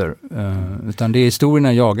teater. Utan det är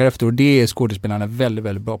historierna jag jagar efter, och det är skådespelarna väldigt,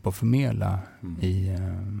 väldigt bra på att förmedla i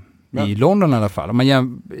London i alla fall. Om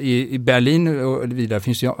man i Berlin och vidare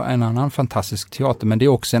finns ju en annan fantastisk teater, men det är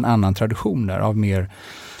också en annan tradition där av mer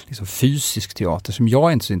liksom fysisk teater som jag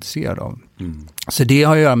är inte så intresserad av. Så det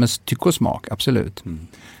har att göra med tycke och smak, absolut.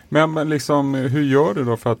 Men liksom, hur gör du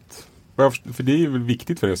då för det är ju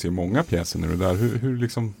viktigt för dig att se många pjäser när du är där. Hur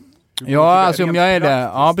liksom... Ja, alltså om jag är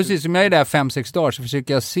där, precis, om jag är där 5-6 dagar så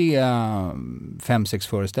försöker jag se 5-6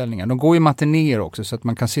 föreställningar. De går ju matinéer också, så att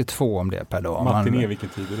man kan se 2 om det per dag. Matiné, vilken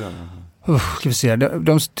tid är det? Ska vi se,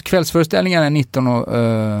 de kvällsföreställningarna är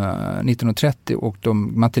 19:30 och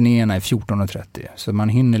de matinéerna är 14:30. Så man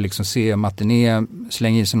hinner liksom se matiné,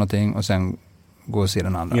 slänga i sig någonting och sen gå och se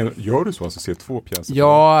den andra. Gör du så, alltså se 2 pjäser?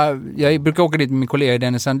 Ja, jag brukar åka dit med min kollega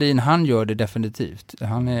Dennis Sandin. Han gör det definitivt.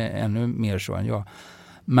 Han är ännu mer så än jag.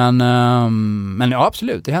 Men ja,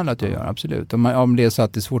 absolut, det händer att jag gör, absolut. Om det är så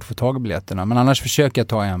att det är svårt att få tag i biljetterna. Men annars försöker jag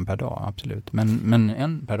ta en per dag, absolut. Men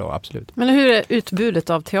en per dag, absolut. Men hur är utbudet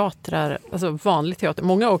av teatrar, alltså vanlig teater?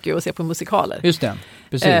 Många åker ju och ser på musikaler. Just det,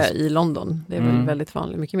 precis. I London. Det är väl väldigt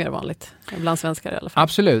vanligt, mycket mer vanligt. Bland svenskar i alla fall.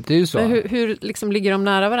 Absolut, det är ju så. Men hur liksom, ligger de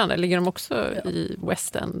nära varandra? Ligger de också i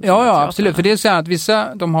West End? Ja, absolut. För det är så att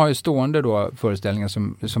vissa, de har ju stående då föreställningar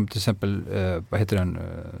som till exempel, vad heter den?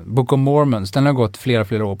 Book of Mormons. Den har gått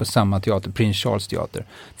flera år på samma teater, Prince Charles Theater.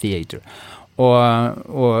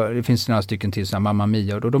 Och det finns några stycken till som Mamma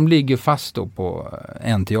Mia, och de ligger fast då på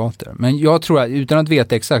en teater. Men jag tror att, utan att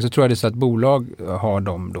veta exakt, så tror jag det är så att bolag har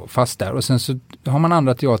dem då fast där. Och sen så har man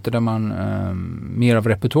andra teater där man mer av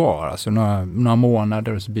repertoar, alltså några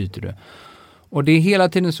månader och så byter du. Och det är hela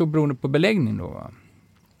tiden så beroende på beläggning då.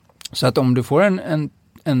 Så att om du får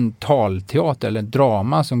en talteater eller en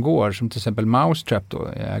drama som går, som till exempel Mousetrap då,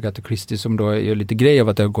 Agatha Christie, som då gör lite grej av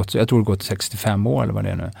att det har gått, jag tror det har gått 65 år eller vad det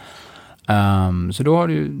är nu. Så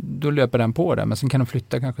då löper den på det, men sen kan de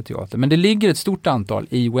flytta kanske teater. Men det ligger ett stort antal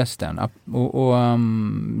i West End och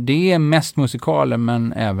det är mest musikaler,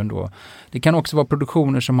 men även då, det kan också vara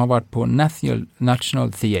produktioner som har varit på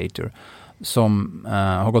National Theatre som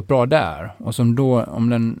har gått bra där, och som då, om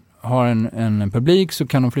den har en publik, så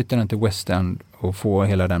kan de flytta den till West End och få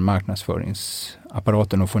hela den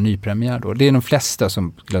marknadsföringsapparaten och få nypremiär då. Det är de flesta,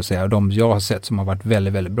 som skulle jag säga, de jag har sett som har varit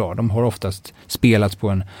väldigt, väldigt bra. De har oftast spelats på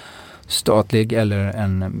en statlig eller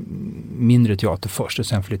en mindre teater först och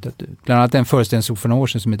sen flyttat ut. Bland annat en föreställning för några år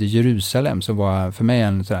sedan som heter Jerusalem, som var för mig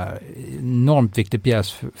en så här enormt viktig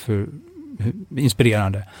pjäs för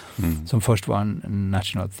inspirerande, som först var en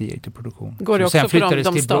National Theatre-produktion. Går det också på de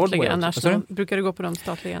statliga national? Brukar det gå på de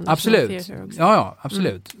statliga National absolut. Theatre också? Ja,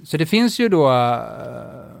 absolut. Så det finns ju då,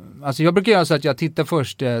 alltså jag brukar göra så att jag tittar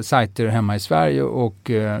först sajter hemma i Sverige,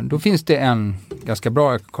 och då finns det en ganska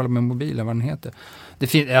bra, jag kollar med mobilen vad den heter. Det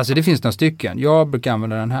finns några stycken. Jag brukar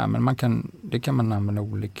använda den här, men det kan man använda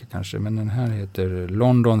olika kanske. Men den här heter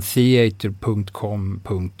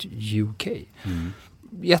londontheatre.com.uk.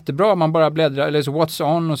 Jättebra, man bara bläddrar, eller så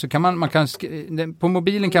what's on, och så kan man kan på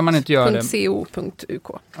mobilen kan man inte göra det. .co.uk.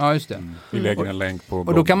 Ja, just det. Vi lägger en länk på.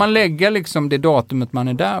 Och då kan man lägga liksom det datumet man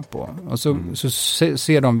är där på. Och så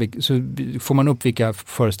ser de, så får man upp vilka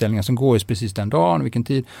föreställningar som går precis den dagen, vilken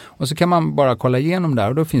tid. Och så kan man bara kolla igenom där,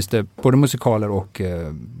 och då finns det både musikaler och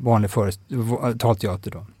vanlig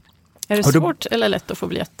talteater då. Är det svårt eller lätt att få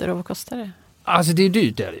biljetter, och vad kostar det? Alltså det är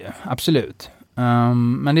dyrt, är det ju. Absolut.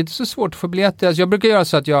 Men det är inte så svårt att få biljetter. Alltså jag brukar göra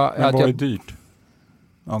så att jag... Men vad är dyrt?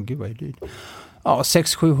 Ja, gud vad är dyrt? Ja,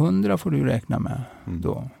 600-700 får du räkna med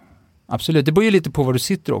då. Absolut, det beror ju lite på var du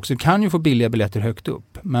sitter också. Du kan ju få billiga biljetter högt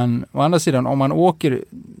upp. Men å andra sidan, om man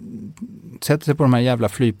sätter sig på de här jävla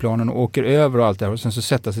flygplanen och åker över och allt det här, och sen så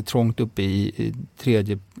sätter sig trångt upp i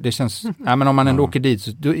tredje, det känns, men om man ändå åker dit,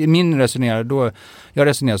 så jag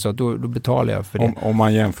resonerar så att då betalar jag för det. Om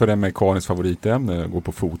man jämför det med Karins favoritämne, gå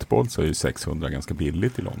på fotboll, så är ju 600 ganså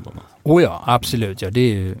billigt i London. Oh ja, absolut, ja, det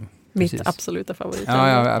är ju mitt precis. Absoluta favorit.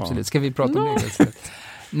 Ja, absolut. Ska vi prata om det?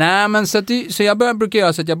 Nej, men så jag brukar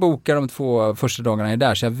göra så att jag bokar de 2 första dagarna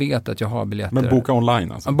där, så jag vet att jag har biljetter. Men boka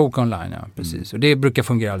online alltså? Ja, boka online, ja, precis. Och det brukar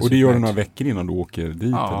fungera alldeles. Och det gör du några veckor innan du åker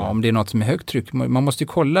dit? Ja, eller? om det är något som är högt tryck. Man måste ju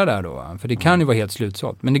kolla där då, för det kan ju vara helt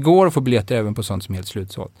slutsålt. Men det går att få biljetter även på sånt som är helt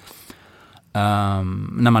slutsålt.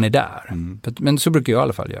 När man är där. Men så brukar jag i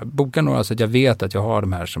alla fall göra. Boka några så att jag vet att jag har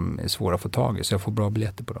de här som är svåra att få tag i, så jag får bra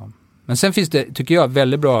biljetter på dem. Men sen finns det, tycker jag,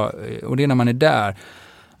 väldigt bra, och det är när man är där,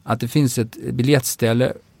 att det finns ett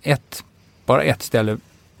biljettställe, bara ett ställe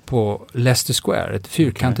på Leicester Square, ett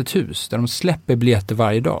fyrkantigt hus där de släpper biljetter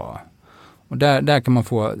varje dag. Och där kan man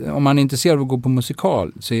få, om man är intresserad av att gå på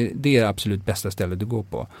musikal så är det absolut bästa stället att gå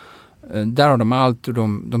på. Där har de allt och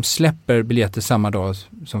de släpper biljetter samma dag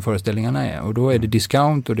som föreställningarna är. Och då är det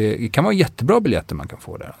discount och det kan vara jättebra biljetter man kan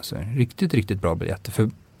få där. Alltså, riktigt, riktigt bra biljetter för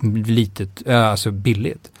alltså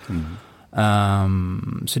billigt.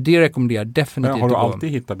 Så det rekommenderar jag definitivt. Men har du alltid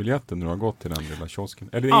hittat biljetten när du har gått till den lilla kiosken?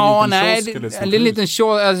 Är det en liten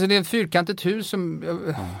kiosk, alltså det är ett fyrkantigt hus som,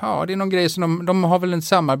 det är någon grej som de har väl en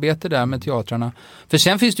samarbete där med teatrarna. För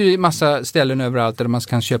sen finns det ju massa ställen överallt där man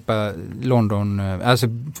kan köpa London, alltså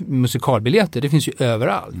musikalbiljetter, det finns ju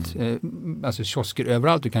överallt. Alltså kiosker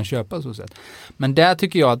överallt du kan köpa så sätt. Men där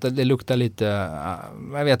tycker jag att det luktar lite,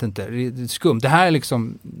 jag vet inte, skumt. Det här är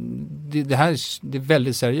liksom, det är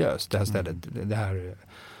väldigt seriöst det här stället. Det här,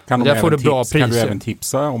 kan du även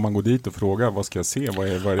tipsa om man går dit och frågar vad ska jag se, vad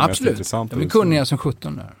är det mest intressanta? De är kunniga som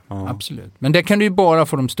 17 där. Absolut. Men det kan du ju bara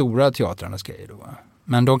få de stora teatrarnas grejer då.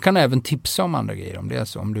 Men de kan även tipsa om andra grejer om det är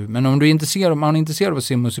så. Men om man är intresserad av att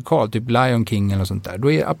se musikal, typ Lion King eller sånt där,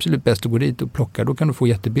 då är det absolut bäst att gå dit och plocka. Då kan du få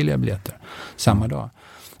jättebilliga biljetter samma dag.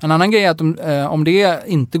 En annan grej är att om det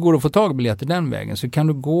inte går att få tag i biljetter den vägen så kan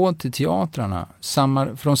du gå till teatrarna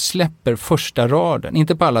för de släpper första raden,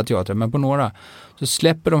 inte på alla teatrar men på några, så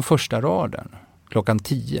släpper de första raden klockan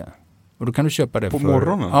 10 och då kan du köpa det på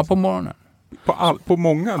morgonen? Ja, på morgonen. På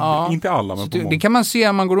många, inte alla men på många. Det kan man se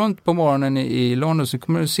om man går runt på morgonen i London, så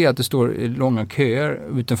kommer du se att det står långa köer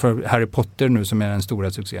utanför Harry Potter nu som är en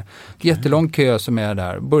stora succé. Jättelång kö som är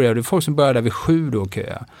där. Det är folk som börjar där vid 7 då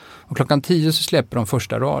köa. Och klockan 10 så släpper de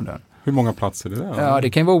första raden. Hur många platser är det där? Ja, det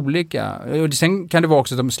kan vara olika. Och sen kan det vara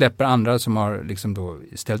också att de släpper andra som har liksom då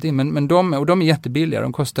ställt in. Men de är jättebilliga.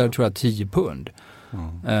 De kostar tror jag 10 pund.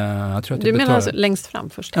 Jag tror att du menar alltså längst fram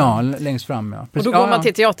först? Ja, längst fram. Ja. Precis. Och då går man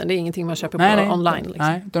till teatern, det är ingenting man köper på online? Liksom.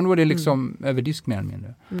 Nej, utan då är det liksom över disk mer eller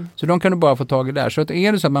mindre. Så de kan du bara få tag i där. Så att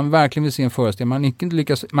är det så att man verkligen vill se en föreställning,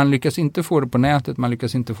 man lyckas inte få det på nätet, man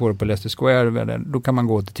lyckas inte få det på Leicester Square, då kan man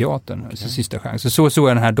gå till teatern. Okay. Sista chans. Så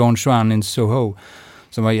är den här Don Juan in Soho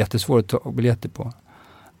som var jättesvår att ta biljetter på.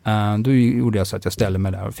 Då gjorde jag så att jag ställde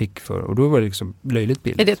mig där och fick och då var det liksom löjligt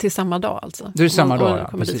billigt. Är det till samma dag alltså? Det är samma dag,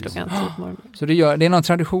 ja, precis. Så det är någon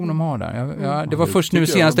tradition de har där. Det var först nu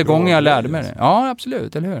senaste gången jag lärde mig det. Ja,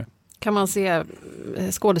 absolut, eller hur? Kan man se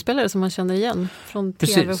skådespelare som man känner igen från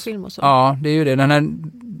tv och film och så? Ja, det är ju det. Den här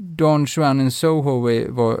Don Juan in Soho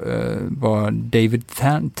var David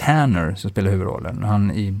Tanner som spelade huvudrollen.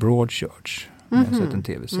 Han i Broadchurch. Jag har sett en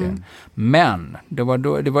tv-serie. Men det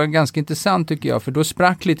var ganska intressant tycker jag, för då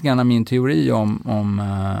sprack lite grann min teori om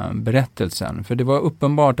berättelsen. För det var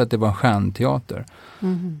uppenbart att det var en stjärnteater.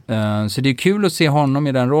 Så det är kul att se honom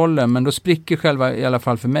i den rollen, men då spricker själva, i alla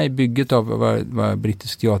fall för mig, bygget av vad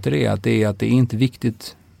brittisk teater är. Att det är inte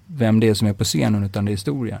viktigt vem det är som är på scenen, utan det är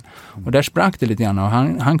historien. Och där sprack det lite grann och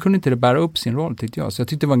han kunde inte bära upp sin roll tyckte jag. Så jag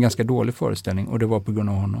tyckte det var en ganska dålig föreställning och det var på grund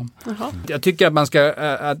av honom. Jag tycker att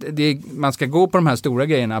man ska gå på de här stora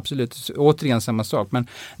grejerna, absolut. Återigen samma sak. Men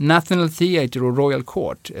National Theatre och Royal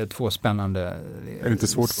Court är två spännande... Är det inte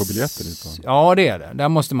svårt att få biljetter dit? Ja, det är det. Där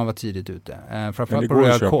måste man vara tidigt ute. Framförallt på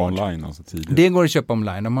Royal Court. Online, alltså tidigt. Det går att köpa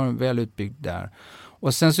online. De har väl utbyggt där.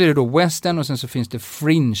 Och sen så är det då West End och sen så finns det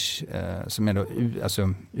Fringe som är då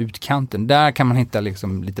utkanten. Där kan man hitta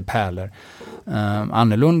liksom lite pärlor.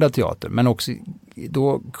 Annorlunda teater. Men också,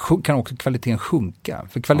 då kan också kvaliteten sjunka.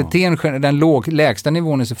 För kvaliteten, den lägsta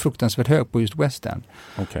nivån är så fruktansvärt hög på just West End.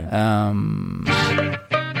 Okay.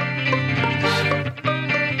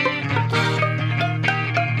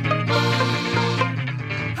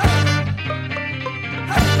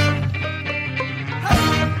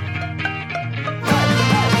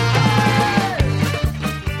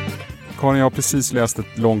 Karin, jag har precis läst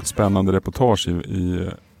ett långt spännande reportage i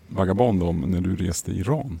Vagabond om när du reste i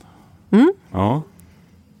Iran. Ja.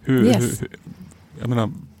 Jag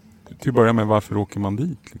menar, till att börja med, varför åker man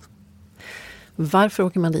dit? Liksom? Varför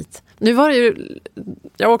åker man dit? Nu var det ju,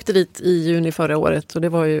 jag åkte dit i juni förra året och det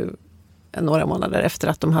var ju några månader efter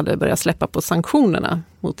att de hade börjat släppa på sanktionerna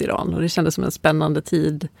mot Iran. Och det kändes som en spännande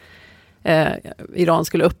tid. Iran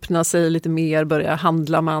skulle öppna sig lite mer, börja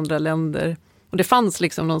handla med andra länder. Och det fanns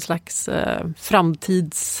liksom någon slags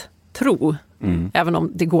framtidstro, även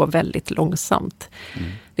om det går väldigt långsamt.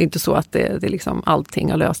 Det är inte så att det liksom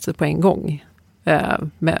allting har löst sig på en gång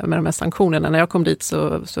med de här sanktionerna. När jag kom dit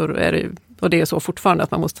så är det, och det är så fortfarande,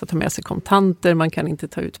 att man måste ta med sig kontanter, man kan inte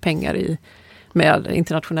ta ut pengar med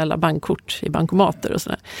internationella bankkort i bankomater och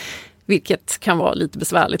sådär. Vilket kan vara lite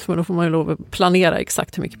besvärligt, för då får man ju lov att planera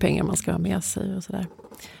exakt hur mycket pengar man ska ha med sig och sådär.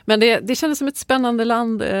 Men det kändes som ett spännande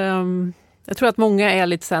land. Jag tror att många är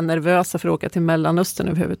lite så här nervösa för att åka till Mellanöstern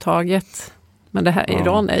överhuvudtaget. Men det här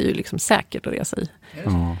Iran är ju liksom säkert att resa i.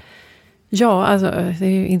 Ja, alltså det är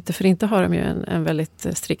ju inte för inte har de ju en väldigt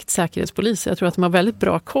strikt säkerhetspolis. Jag tror att de har väldigt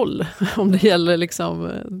bra koll om det gäller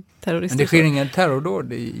liksom terrorister. Men det sker ingen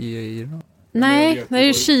terrordåd i Iran? Nej, det är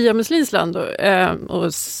ju Shia-muslimskt land och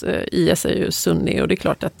IS är ju sunni och det är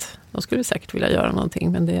klart att de skulle säkert vilja göra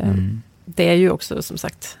någonting. Men det är ju också som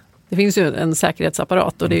sagt, det finns ju en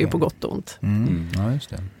säkerhetsapparat och det är ju på gott och ont. Ja, just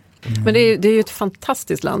det. Men det är ju ett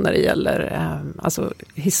fantastiskt land när det gäller alltså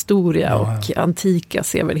historia och antika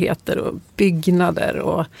sevärdheter och byggnader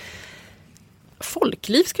och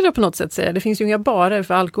folkliv skulle jag på något sätt säga. Det finns ju inga barer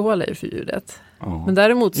för alkohol är ju förbjudet. Men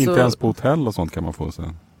däremot så... Inte ens på hotell och sånt kan man få sig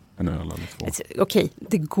en öl eller två. Okej,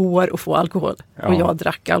 det går att få alkohol. Och jag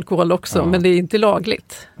drack alkohol också, men det är inte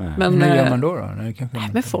lagligt. Men hur gör man då?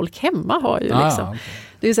 Men folk hemma har ju liksom... Okay.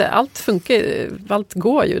 Det är så här, allt funkar, allt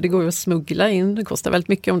går ju. Det går ju att smuggla in. Det kostar väldigt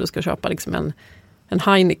mycket om du ska köpa liksom en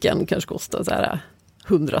Heineken. Kanske kostar så här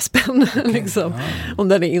 100 spänn. Okay. Liksom, om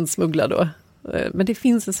den är insmugglad då. Men det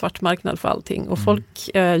finns en svart marknad för allting. Och folk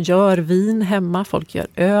gör vin hemma. Folk gör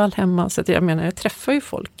öl hemma. Så att jag träffar ju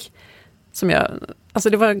folk. Som jag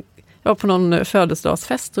var på någon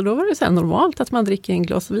födelsedagsfest. Och då var det så här normalt att man dricker en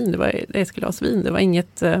glas vin. Det var ett glas vin. Det var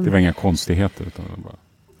inget... Det var inga konstigheter utan bara...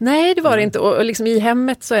 Nej, det var det inte. Och liksom i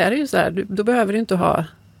hemmet så är det ju så här, då behöver du inte ha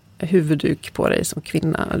huvudduk på dig som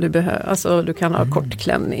kvinna. Du kan ha kort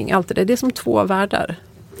klänning, allt det. Det är som två världar.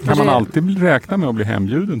 Kan man alltid räkna med att bli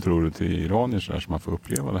hembjuden, tror du, till iranier så man får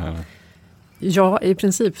uppleva det här? Ja, i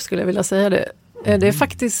princip skulle jag vilja säga det. Det är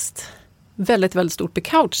faktiskt väldigt, väldigt stort på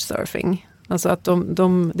couchsurfing. Alltså att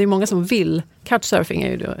det är många som vill. Couchsurfing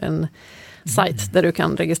är ju då en sajt där du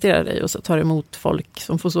kan registrera dig och så tar emot folk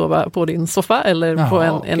som får sova på din soffa eller på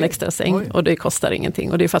en extra säng. Oj. Och det kostar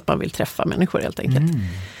ingenting. Och det är för att man vill träffa människor helt enkelt.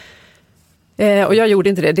 Och jag gjorde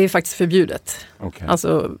inte det. Det är faktiskt förbjudet. Okay.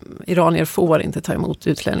 Alltså iranier får inte ta emot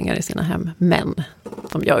utlänningar i sina hem. Men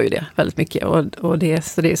de gör ju det väldigt mycket.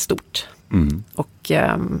 Så det är stort. Och det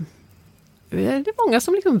är många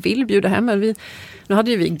som liksom vill bjuda hem. Men nu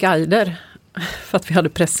hade ju vi guider. För att vi hade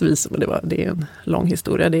pressvisum och det är en lång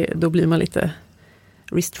historia. Då blir man lite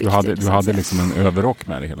restricted. Du hade liksom en överrock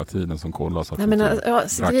med dig hela tiden som kollade. Så att det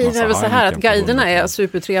är väl så här att guiderna är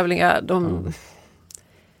supertrevliga.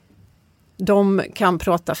 De kan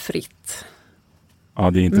prata fritt.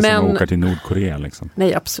 Ja, det är inte som att åka till Nordkorea liksom.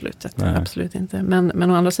 Nej, absolut inte.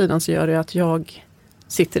 Men å andra sidan så gör det att jag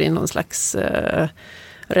sitter i någon slags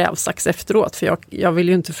rävsax efteråt. För jag vill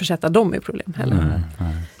ju inte försätta dem i problem heller.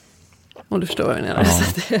 Nej. Om du förstår vad jag menar.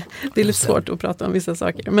 Så det är lite svårt att prata om vissa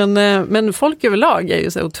saker. Men folk överlag är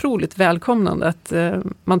ju så otroligt välkomnande att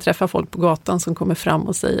man träffar folk på gatan som kommer fram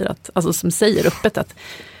och säger som säger öppet att,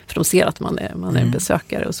 för de ser att man är en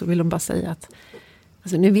besökare och så vill de bara säga att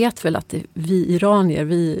alltså, ni vet väl att vi iranier,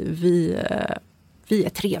 vi är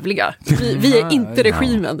trevliga. Vi är inte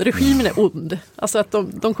regimen. Regimen är ond. Alltså att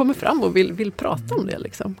de kommer fram och vill prata om det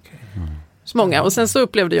liksom. Så många. Och sen så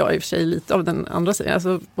upplevde jag i och för sig lite av den andra sidan.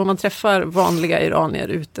 Alltså om man träffar vanliga iranier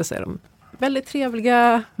ute så är de väldigt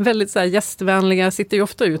trevliga, väldigt så här gästvänliga, sitter ju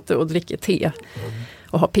ofta ute och dricker te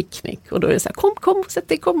och har picknick. Och då är det så här, kom, sätt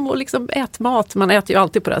dig, kom och liksom ät mat. Man äter ju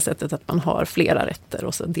alltid på det här sättet att man har flera rätter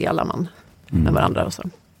och så delar man med varandra och så.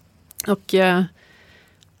 Och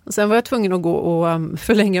sen var jag tvungen att gå och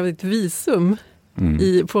förlänga mitt visum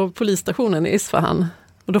på polisstationen i Isfahan.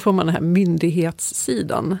 Och då får man den här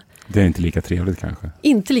myndighetssidan. Det är inte lika trevligt kanske?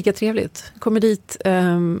 Inte lika trevligt. Kommer dit,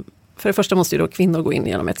 för det första måste ju då kvinnor gå in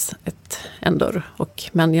genom en dörr och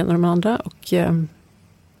män genom de andra.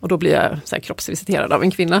 Och då blir jag så här kroppsvisiterad av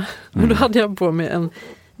en kvinna. Och då hade jag på mig en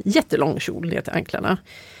jättelång kjol ner till anklarna.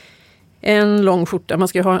 En lång skjorta, man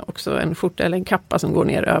ska ju ha också en skjorta eller en kappa som går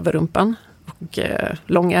ner över rumpan. Och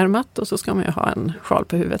långärmat och så ska man ju ha en sjal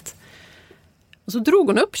på huvudet. Och så drog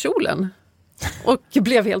hon upp kjolen. Och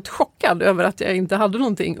blev helt chockad över att jag inte hade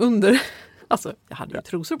någonting under. Alltså, jag hade ju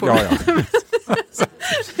trosor på mig.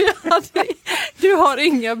 Du har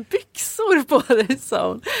inga byxor på dig, sa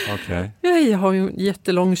hon. Okay. Jag har ju en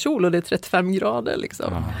jättelång kjol och det är 35 grader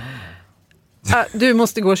liksom. Du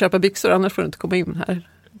måste gå och köpa byxor, annars får du inte komma in här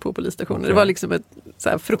på polisstationen. Okay. Det var liksom så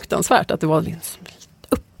här fruktansvärt att det var liksom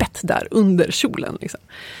öppet där under kjolen. Liksom.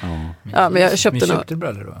 Men jag köpte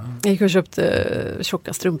bröder då? Jag gick och köpte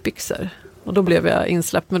tjocka strumpbyxor. Och då blev jag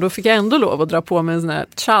insläppt. Men då fick jag ändå lov att dra på mig en sån här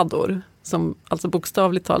chador. Som alltså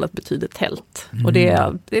bokstavligt talat betyder tält. Och det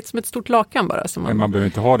är som ett stort lakan bara. Som man behöver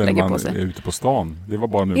inte ha det när man är ute på stan. Det var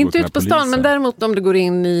bara inte ute på stan, men däremot om du går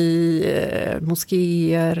in i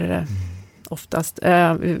moskéer oftast.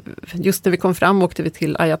 Just när vi kom fram åkte vi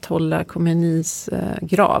till Ayatollah Khomeinis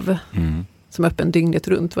grav. som är öppen dygnet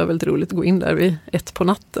runt. Det var väldigt roligt att gå in där vid 1 på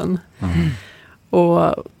natten.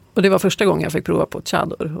 Och det var första gången jag fick prova på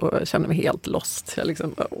chador och jag kände mig helt lost. Jag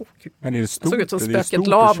liksom, men är det stort? Jag såg ut som spöket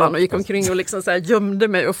Laban och gick omkring och liksom så här gömde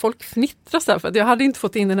mig och folk fnittrade så här för att jag hade inte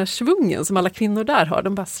fått in den här svungen som alla kvinnor där har.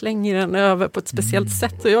 De bara slänger den över på ett speciellt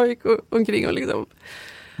sätt och jag gick omkring och liksom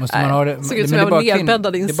måste man ha det? Såg ut som jag var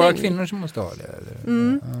nerbäddad i en säng. Det är bara kvinnor som måste ha det?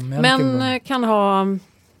 Men kan ha,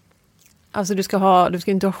 alltså du ska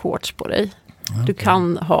inte ha shorts på dig. Okay. Du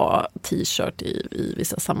kan ha t-shirt i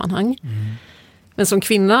vissa sammanhang. Men som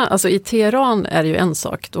kvinna, alltså i Teheran är det ju en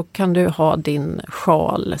sak. Då kan du ha din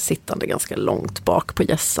sjal sittande ganska långt bak på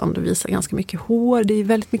gässan. Du visar ganska mycket hår. Det är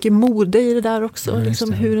väldigt mycket mode i det där också.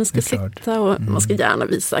 Liksom hur den ska sitta. Och man ska gärna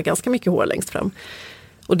visa ganska mycket hår längst fram.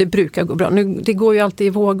 Och det brukar gå bra. Det går ju alltid i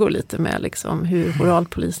vågor lite med liksom hur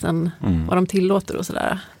moralpolisen, vad de tillåter och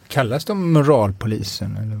sådär. Kallas de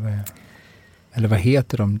moralpolisen? Eller vad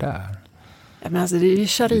heter de där? Ja, men alltså det är ju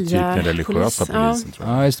sharia. Det är typ den religiösa polisen, tror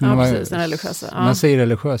jag. Ja, just det, precis, den religiösa. Ja. Man säger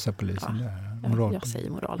religiösa polisen där. Jag säger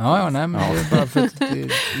moral. Ja, nej, men det är bara för att det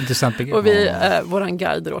är intressant begrepp. Och våran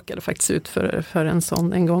guide råkade faktiskt ut för en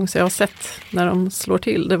sån en gång. Så jag har sett när de slår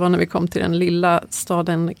till. Det var när vi kom till den lilla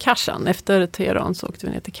staden Kashan. Efter Teheran så åkte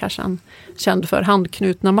vi ner till Kashan. Känd för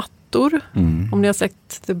handknutna mattor. Om ni har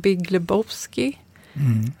sett The Big Lebowski.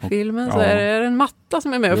 Filmen så är det en matta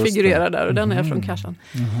som är med och figurerar där och den är från Kashan.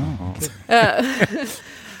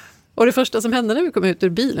 Och det första som hände när vi kom ut ur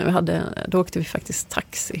bilen då åkte vi faktiskt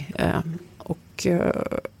taxi och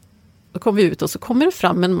då kom vi ut och så kommer det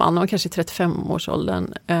fram en man, han var kanske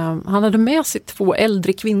 35-årsåldern. Han hade med sig 2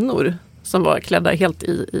 äldre kvinnor som var klädda helt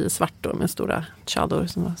i svart då, med stora chador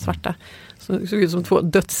som var svarta. Så det såg ut som 2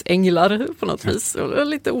 dödsänglar på något vis och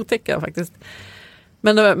lite otäcka faktiskt.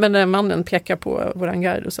 Men mannen pekar på våran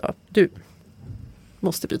guide och sa, du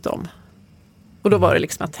måste byta om. Och då var det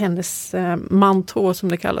liksom att hennes mantå, som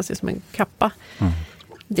det kallas, som en kappa,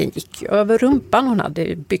 den gick över rumpan. Hon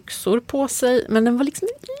hade byxor på sig, men den var liksom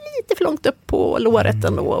lite för långt upp på låret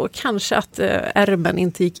ändå. Och kanske att ärmen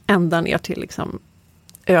inte gick ända ner till liksom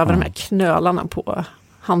över de här knölarna på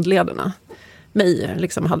handlederna. Mig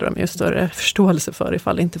liksom hade de ju större förståelse för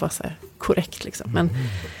ifall det inte var så här korrekt liksom. Men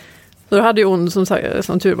då hade ju hon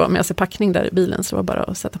som tur var med sig packning där i bilen, så det var bara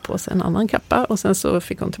att sätta på sig en annan kappa och sen så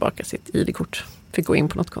fick hon tillbaka sitt ID-kort. Fick gå in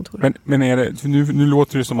på något kontor. Men är det, nu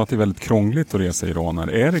låter det som att det är väldigt krångligt att resa i Iran.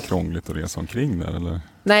 Är det krångligt att resa omkring där? Eller?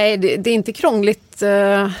 Nej, det är inte krångligt.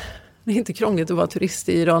 Det är inte krångligt att vara turist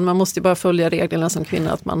i Iran. Man måste bara följa reglerna som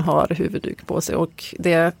kvinna att man har huvudduk på sig. Och det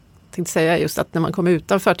jag tänkte säga är just att när man kommer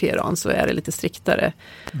utanför Teheran så är det lite striktare.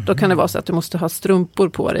 Då kan det vara så att du måste ha strumpor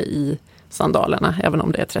på dig i sandalerna, även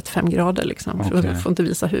om det är 35 grader liksom, för du får inte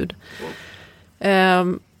visa hud.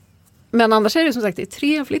 Men annars är det som sagt, det är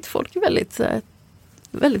trevligt, folk är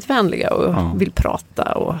väldigt vänliga och vill prata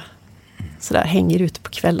och sådär, hänger ute på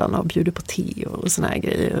kvällarna och bjuder på te och såna här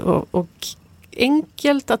grejer. Och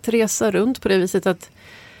enkelt att resa runt på det viset att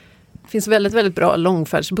det finns väldigt, väldigt bra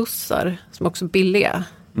långfärdsbussar som också är billiga.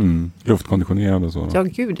 Luftkonditionerade och så. Ja,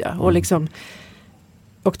 gud ja. Och liksom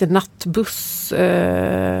åkte nattbuss,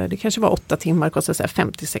 det kanske var 8 timmar, kostade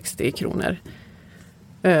 50-60 kronor.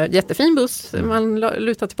 Jättefin buss, man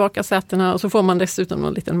lutar tillbaka sätena och så får man dessutom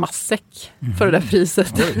en liten matsäck för det där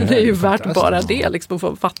priset. Det är ju värt bara det, liksom att få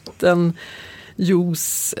vatten,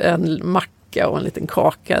 juice, en macka och en liten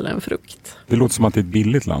kaka eller en frukt. Det låter som att det är ett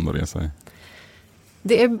billigt land att resa i.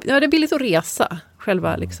 Det är billigt att resa,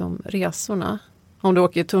 själva liksom resorna. Om du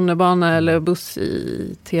åker tunnelbana eller buss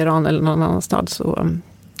i Teheran eller någon annan stad så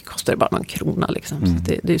kostar det bara någon krona liksom. Så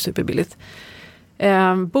det är ju superbilligt.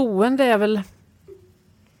 Boende är väl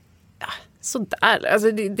sådär.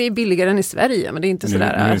 Alltså det är billigare än i Sverige, men det är inte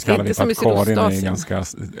sådär. Det är inte som i Sydostasien.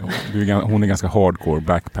 Hon är ganska hardcore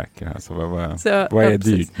backpacker här. Så vad är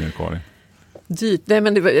dyrt nu, Karin? Dyrt? Nej,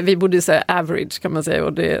 men vi bodde så här average kan man säga.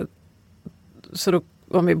 Och så då,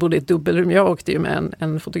 om vi bodde i ett dubbelrum, jag åkte ju med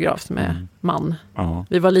en fotograf som är man.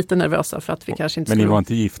 Vi var lite nervösa för att vi kanske inte skulle... Men ni var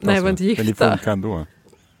inte gifta? Nej, vi var inte gifta. Men det funkar ändå?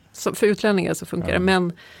 Så för utlänningar så funkar det,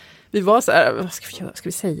 men vi var så här, vad ska vi göra? Ska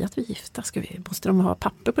vi säga att vi är gifta? Måste de ha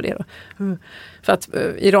papper på det då? För att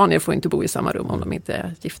iranier får inte bo i samma rum om de inte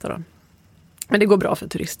är gifta då. Men det går bra för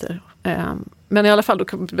turister. Men i alla fall då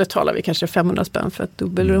betalar vi kanske 500 spänn för ett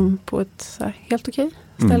dubbelrum på ett så här helt okej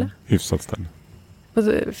ställe. Hyfsat ställe. Och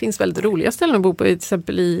det finns väldigt roliga ställen att bo på, till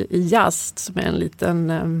exempel i Yazd som är en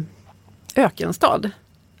liten ökenstad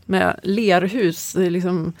med lerhus. Det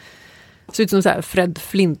liksom, ser ut som så här Fred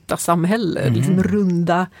Flinta-samhälle, liksom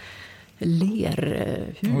runda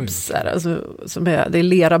lerhus. Alltså, det är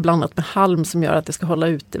lera blandat med halm som gör att det ska hålla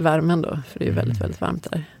ut i värmen då, för det är ju väldigt, väldigt varmt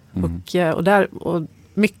där. Och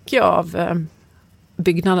mycket av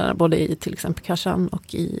byggnaderna både i till exempel Kashan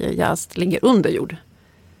och i Yazd ligger under jord.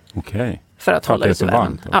 Okej. För att hålla ut i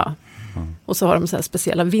värmen. Ja. Mm. Och så har de så här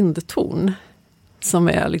speciella vindtorn som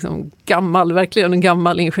är liksom verkligen en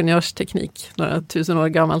gammal ingenjörsteknik, några 1000 år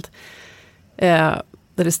gammalt. Där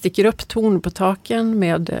det sticker upp torn på taken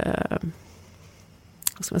med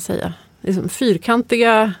vad ska man säga, liksom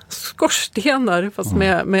fyrkantiga skorstenar fast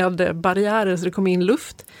med barriärer så det kommer in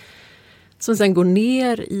luft. Som sen går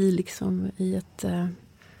ner i ett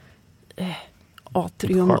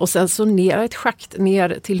atrium och sen så ner ett schakt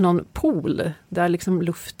ner till någon pool där liksom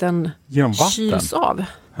luften kyls av.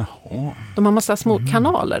 Jaha. De har massa små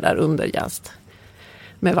kanaler där under Yazd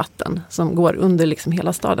med vatten som går under liksom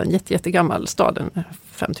hela staden. Jättegammal staden,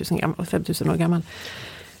 5000 år gammal.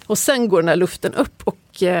 Och sen går den här luften upp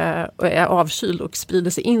och är avkyld och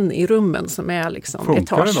sprider sig in i rummen som är liksom funkar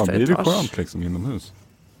etage det då? för Blir det etage. skönt liksom inomhus?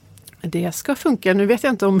 Det ska funka. Nu vet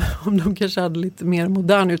jag inte om de kanske hade lite mer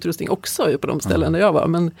modern utrustning också på de ställen där jag var.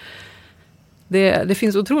 Men det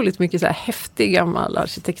finns otroligt mycket så här häftig gammal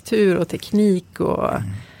arkitektur och teknik. Och,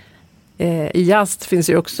 i Yazd finns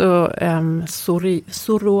ju också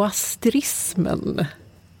zoroastrismen.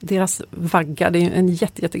 Deras vagga, det är en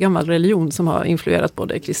jättegammal religion som har influerat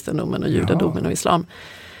både kristendomen och judendomen och islam.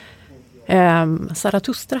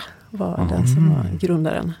 Zarathustra var den som var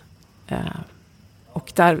grundaren.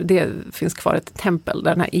 Och där det finns kvar ett tempel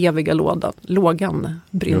där den här eviga lågan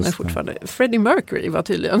brinner fortfarande. Freddie Mercury var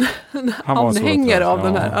tydligen en anhängare av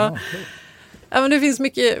den här. Ja, men det finns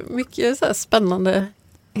mycket så här spännande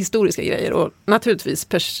historiska grejer. Och naturligtvis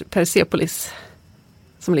Persepolis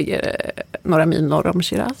som ligger några mil norr om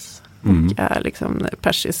Shiraz. Och är liksom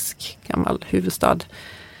persisk gammal huvudstad.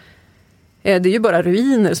 Det är ju bara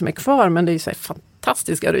ruiner som är kvar, men det är ju så här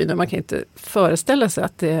fantastiska ruiner. Man kan inte föreställa sig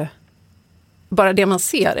att bara det man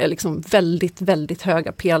ser är liksom väldigt, väldigt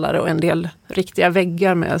höga pelare och en del riktiga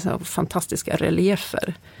väggar med så fantastiska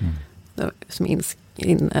reliefer som är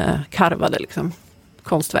inkarvade liksom,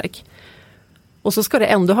 konstverk. Och så ska det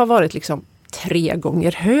ändå ha varit liksom 3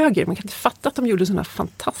 gånger högre. Man kan inte fatta att de gjorde sådana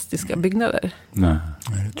fantastiska byggnader. Nej.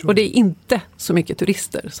 Och det är inte så mycket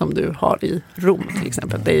turister som du har i Rom till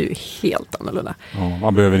exempel. Det är ju helt annorlunda. Ja,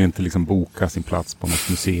 man behöver inte liksom boka sin plats på något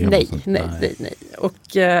museum. Nej. Och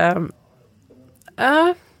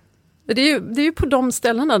det är ju på de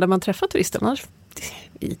ställena där man träffar turisterna.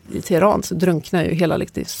 I Teheran så drunknar ju hela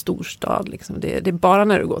liksom, storstad. Liksom. Det är bara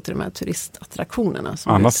när du går till de här turistattraktionerna.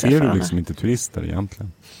 Som annars ser du liksom inte turister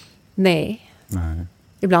egentligen. Nej.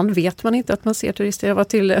 Ibland vet man inte att man ser turister. Jag var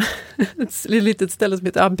till ett litet ställe som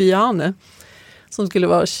heter Abiyane. Som skulle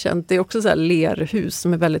vara känt. Det är också så här lerhus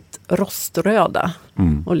som är väldigt roströda.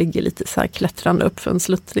 Och ligger lite så här klättrande upp för en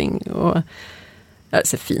sluttring. Och det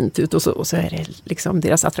ser fint ut. Och så är det liksom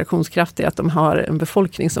deras attraktionskraft är att de har en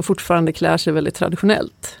befolkning som fortfarande klär sig väldigt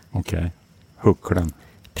traditionellt. Okej. Hucklen.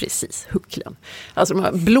 Precis, hucklen. Alltså de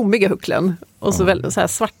här blommiga hucklen. Och så här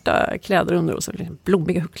svarta kläder under och så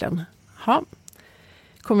blommiga hucklen. Ja.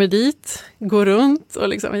 Kommer dit, går runt och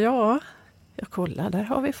liksom, jag kollar, där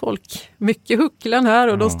har vi folk. Mycket hucklen här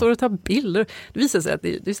och de står och tar bilder. Det visar sig att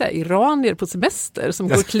det är så här iranier på semester som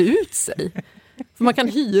går och klär ut sig. För man kan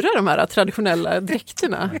hyra de här traditionella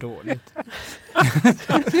dräkterna. Dåligt. Det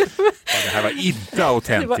här var inte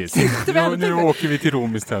autentiskt. Nu åker vi till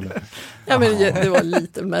Rom istället. Ja, men det var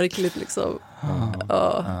lite märkligt liksom.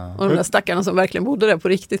 Och de där stackarna som verkligen bodde där på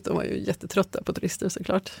riktigt, de var ju jättetrötta på turister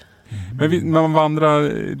såklart. Men när man vandrar,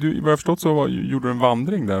 vad jag förstått så gjorde du en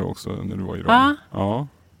vandring där också när du var i Iran. Ja.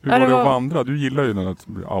 Hur var det att vandra? Du gillar ju den här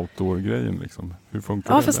outdoor-grejen liksom. Hur funkar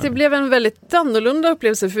det? Ja, fast det blev en väldigt annorlunda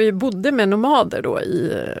upplevelse för vi bodde med nomader då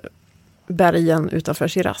i bergen utanför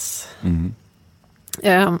Shiraz.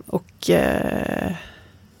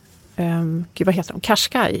 Gud, vad heter de?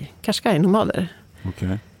 Qashqai-nomader.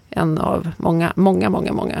 Okay. En av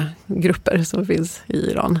många grupper som finns i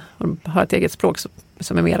Iran. De har ett eget språk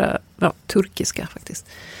som är mera turkiska faktiskt.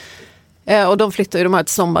 Och de flyttade ju, de har ett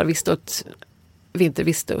sommarviste och ett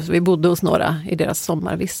vinterviste. Så vi bodde hos några i deras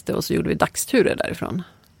sommarviste och så gjorde vi dagsturer därifrån.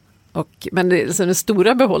 Men den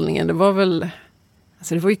stora behållningen, det var väl...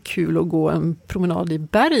 Alltså det var ju kul att gå en promenad i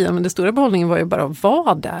bergen, men den stora behållningen var ju bara att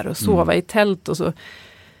vara där och sova i tält och så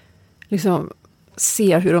liksom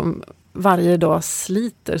se hur de varje dag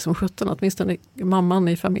sliter som 17, åtminstone mamman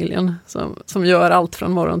i familjen som gör allt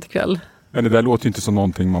från morgon till kväll. Men det där låter ju inte som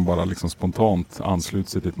någonting man bara liksom spontant ansluter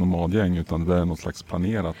sig till ett nomadgäng, utan det är något slags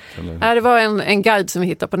planerat. Eller? Nej, det var en guide som vi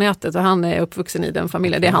hittade på nätet och han är uppvuxen i den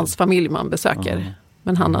familjen. Det är hans familj man besöker.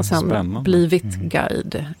 Men han har sen blivit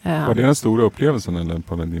guide. Var det den stora upplevelsen eller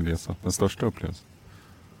på din resa? Den största upplevelsen?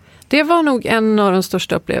 Det var nog en av de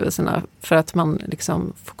största upplevelserna för att man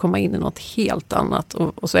liksom får komma in i något helt annat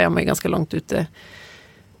och så är man ju ganska långt ute.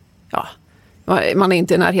 Ja, man är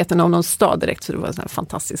inte i närheten av någon stad direkt så det var en sån här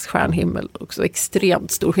fantastisk stjärnhimmel och så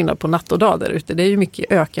extremt stor skillnad på natt och dag där ute. Det är ju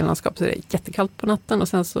mycket ökenlandskap så det är jättekallt på natten och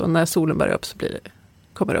sen så när solen börjar upp så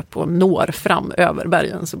kommer upp och når fram över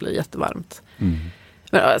bergen så blir det jättevarmt.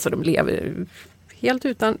 Men alltså de lever helt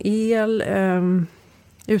utan el,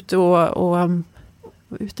 ute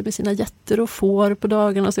ute med sina getter och får på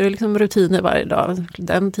dagarna så är det liksom rutiner varje dag.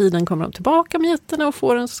 Den tiden kommer de tillbaka med getterna och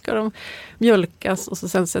fåren så ska de mjölkas och så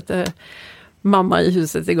sen sätter mamma i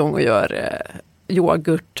huset igång och gör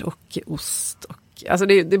yoghurt och ost. Alltså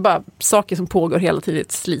det är bara saker som pågår hela tiden i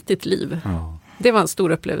ett slitigt liv. Ja. Det var en stor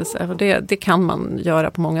upplevelse och det kan man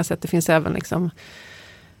göra på många sätt. Det finns även liksom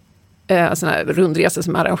såna här rundresor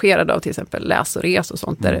som är arrangerade av till exempel läs- och res och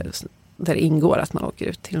sånt där det ingår att man åker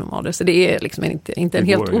ut till nomader. Så det är liksom inte en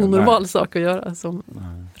helt onormal sak att göra som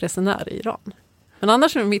resenär i Iran. Men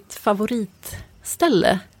annars är mitt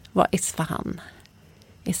favoritställe var Isfahan.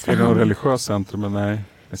 Är det något religiöst centrum? Men nej.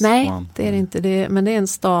 Nej, det är det inte. Men det är en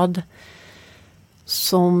stad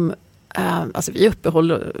som alltså vi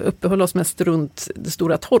uppehåller oss mest runt det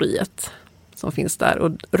stora torget som finns där.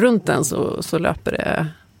 Och runt den så löper det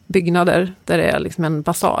byggnader där det är liksom en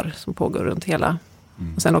basar som pågår runt hela.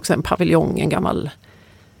 Och sen också en paviljong, en gammal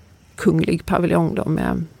kunglig paviljong då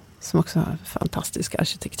som också har fantastisk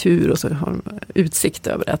arkitektur och så har utsikt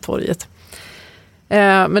över det här torget.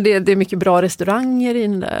 Men det är mycket bra restauranger i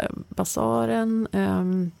den där basaren.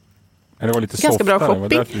 Det var lite ganska softare, bra shopping. Var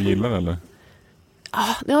det därför du gillade eller?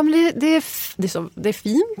 Ja, men det är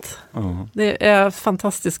fint. Uh-huh. Det är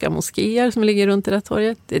fantastiska moskéer som ligger runt i det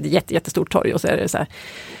torget. Det är ett jättestort torg och så är det så här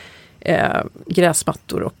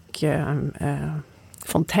gräsmattor och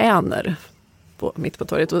fontäner mitt på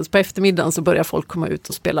torget. Och på eftermiddagen så börjar folk komma ut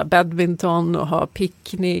och spela badminton och ha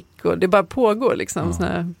picknick och det bara pågår liksom sån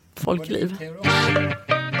här folkliv.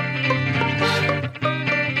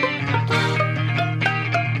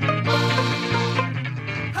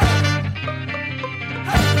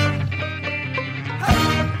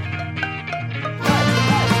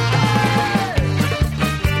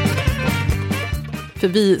 För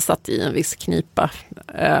vi satt i en viss knipa.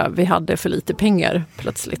 Vi hade för lite pengar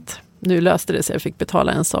plötsligt. Nu löste det sig, jag fick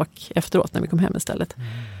betala en sak efteråt när vi kom hem istället.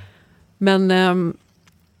 Men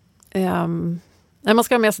man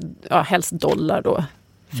ska ha med helst dollar då,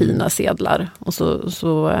 fina sedlar. Och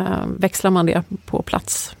så växlar man det på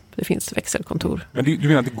plats. Det finns växelkontor. Men du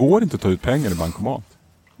menar att det går inte att ta ut pengar i bankomat?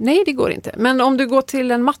 Nej, det går inte. Men om du går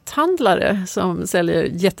till en matthandlare som säljer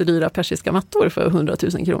jättedyra persiska mattor för 100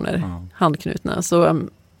 000 kronor, handknutna,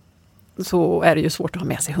 så är det ju svårt att ha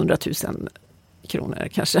med sig 100 000 kronor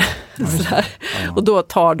kanske. Och då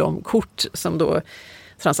tar de kort som då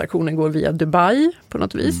transaktionen går via Dubai på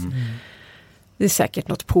något vis. Det är säkert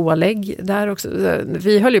något pålägg där också.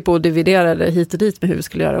 Vi höll ju på att dividera det hit och dit med hur vi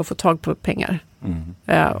skulle göra och få tag på pengar.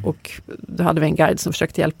 Och då hade vi en guide som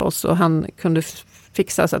försökte hjälpa oss och han kunde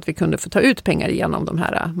fixa så att vi kunde få ta ut pengar genom de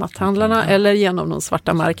här matthandlarna eller genom den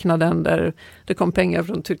svarta marknaden där det kom pengar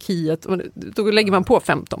från Turkiet. Och då lägger man på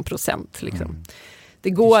 15%. Liksom. Det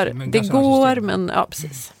går men ja,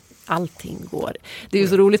 precis. Allting går. Det är ju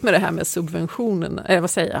så roligt med det här med subventionerna,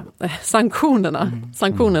 sanktionerna.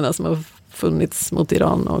 Sanktionerna som har funnits mot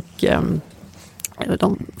Iran och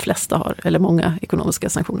de flesta har, eller många ekonomiska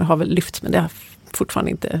sanktioner har väl lyfts, men det har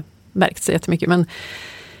fortfarande inte märkt sig jättemycket. Men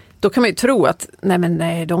då kan man ju tro att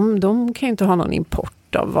de kan ju inte ha någon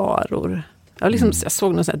import av varor. Jag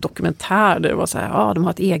såg någon sån här dokumentär där det var så här, de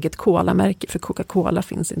har ett eget Cola-märke för Coca-Cola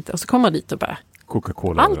finns inte. Och så kommer man dit och bara,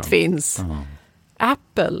 Coca-Cola, allt finns.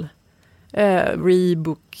 Apple,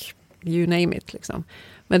 Reebok, you name it liksom.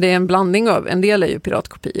 Men det är en blandning av, en del är ju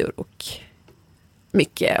piratkopior och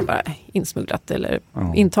mycket är bara insmugglat eller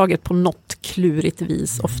intaget på något klurigt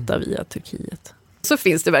vis, ofta via Turkiet. Så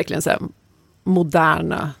finns det verkligen så här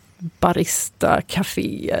moderna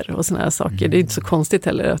barista-caféer och såna här saker. Det är inte så konstigt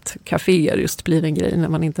heller att caféer just blir en grej när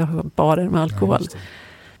man inte har barer med alkohol.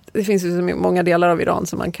 Det finns ju så många delar av Iran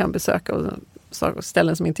som man kan besöka och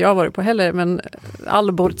ställen som inte jag har varit på heller. Men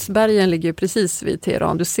Alborgsbergen ligger ju precis vid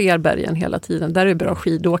Teheran. Du ser bergen hela tiden. Där är det bra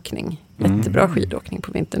skidåkning. Jättebra skidåkning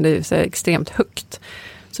på vintern. Det är så extremt högt.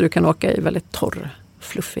 Så du kan åka i väldigt torr,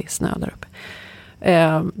 fluffig snö där uppe.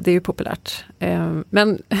 Det är ju populärt.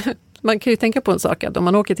 Men man kan ju tänka på en sak att om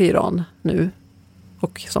man åker till Iran nu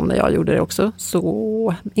och som när jag gjorde det också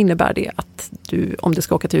så innebär det att du, om du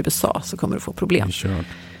ska åka till USA så kommer du få problem.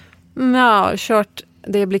 Kört.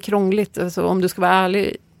 Det blir krångligt. Alltså, om du ska vara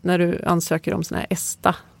ärlig när du ansöker om sån här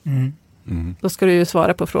ESTA då ska du ju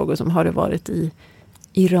svara på frågor som har du varit i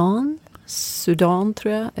Iran, Sudan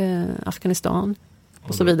tror jag, Afghanistan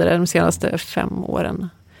och så vidare de senaste 5 åren.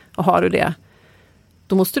 Och har du det,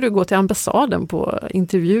 då måste du gå till ambassaden på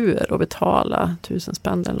intervjuer och betala 1000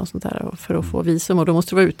 spänn eller något sånt där för att få visum. Och då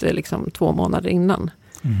måste du vara ute liksom 2 månader innan.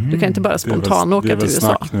 Du kan inte bara spontan åka till USA. Det är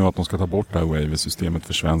väl snack nu att de ska ta bort det här waiver-systemet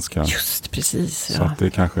för svenskar. Just precis, så att det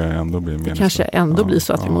kanske ändå blir meningsfullt. Det kanske ändå blir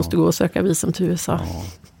så att vi måste gå och söka visum till USA.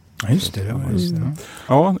 Ja, just det.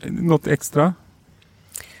 Ja, något extra?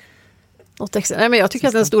 Nej, men jag tycker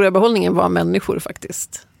att den stora behållningen var människor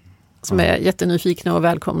faktiskt. Som är jättenyfikna och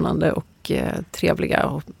välkomnande och trevliga.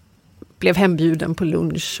 Och blev hembjuden på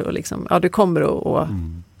lunch. Och liksom, du kommer att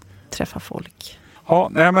träffa folk. Ja,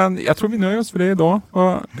 nej, men jag tror vi nöjer oss för det idag.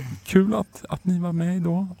 Kul att ni var med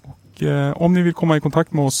idag. Och om ni vill komma i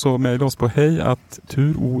kontakt med oss så mejla oss på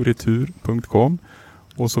hej@turoretur.com.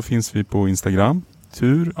 Och så finns vi på Instagram.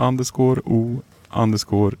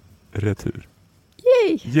 tur_o_retur.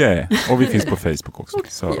 Yay! Yeah. Och vi finns på Facebook också.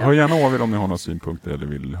 Så hör gärna av er om ni har några synpunkter eller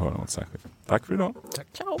vill höra något särskilt. Tack för idag. Tack,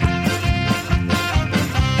 ciao!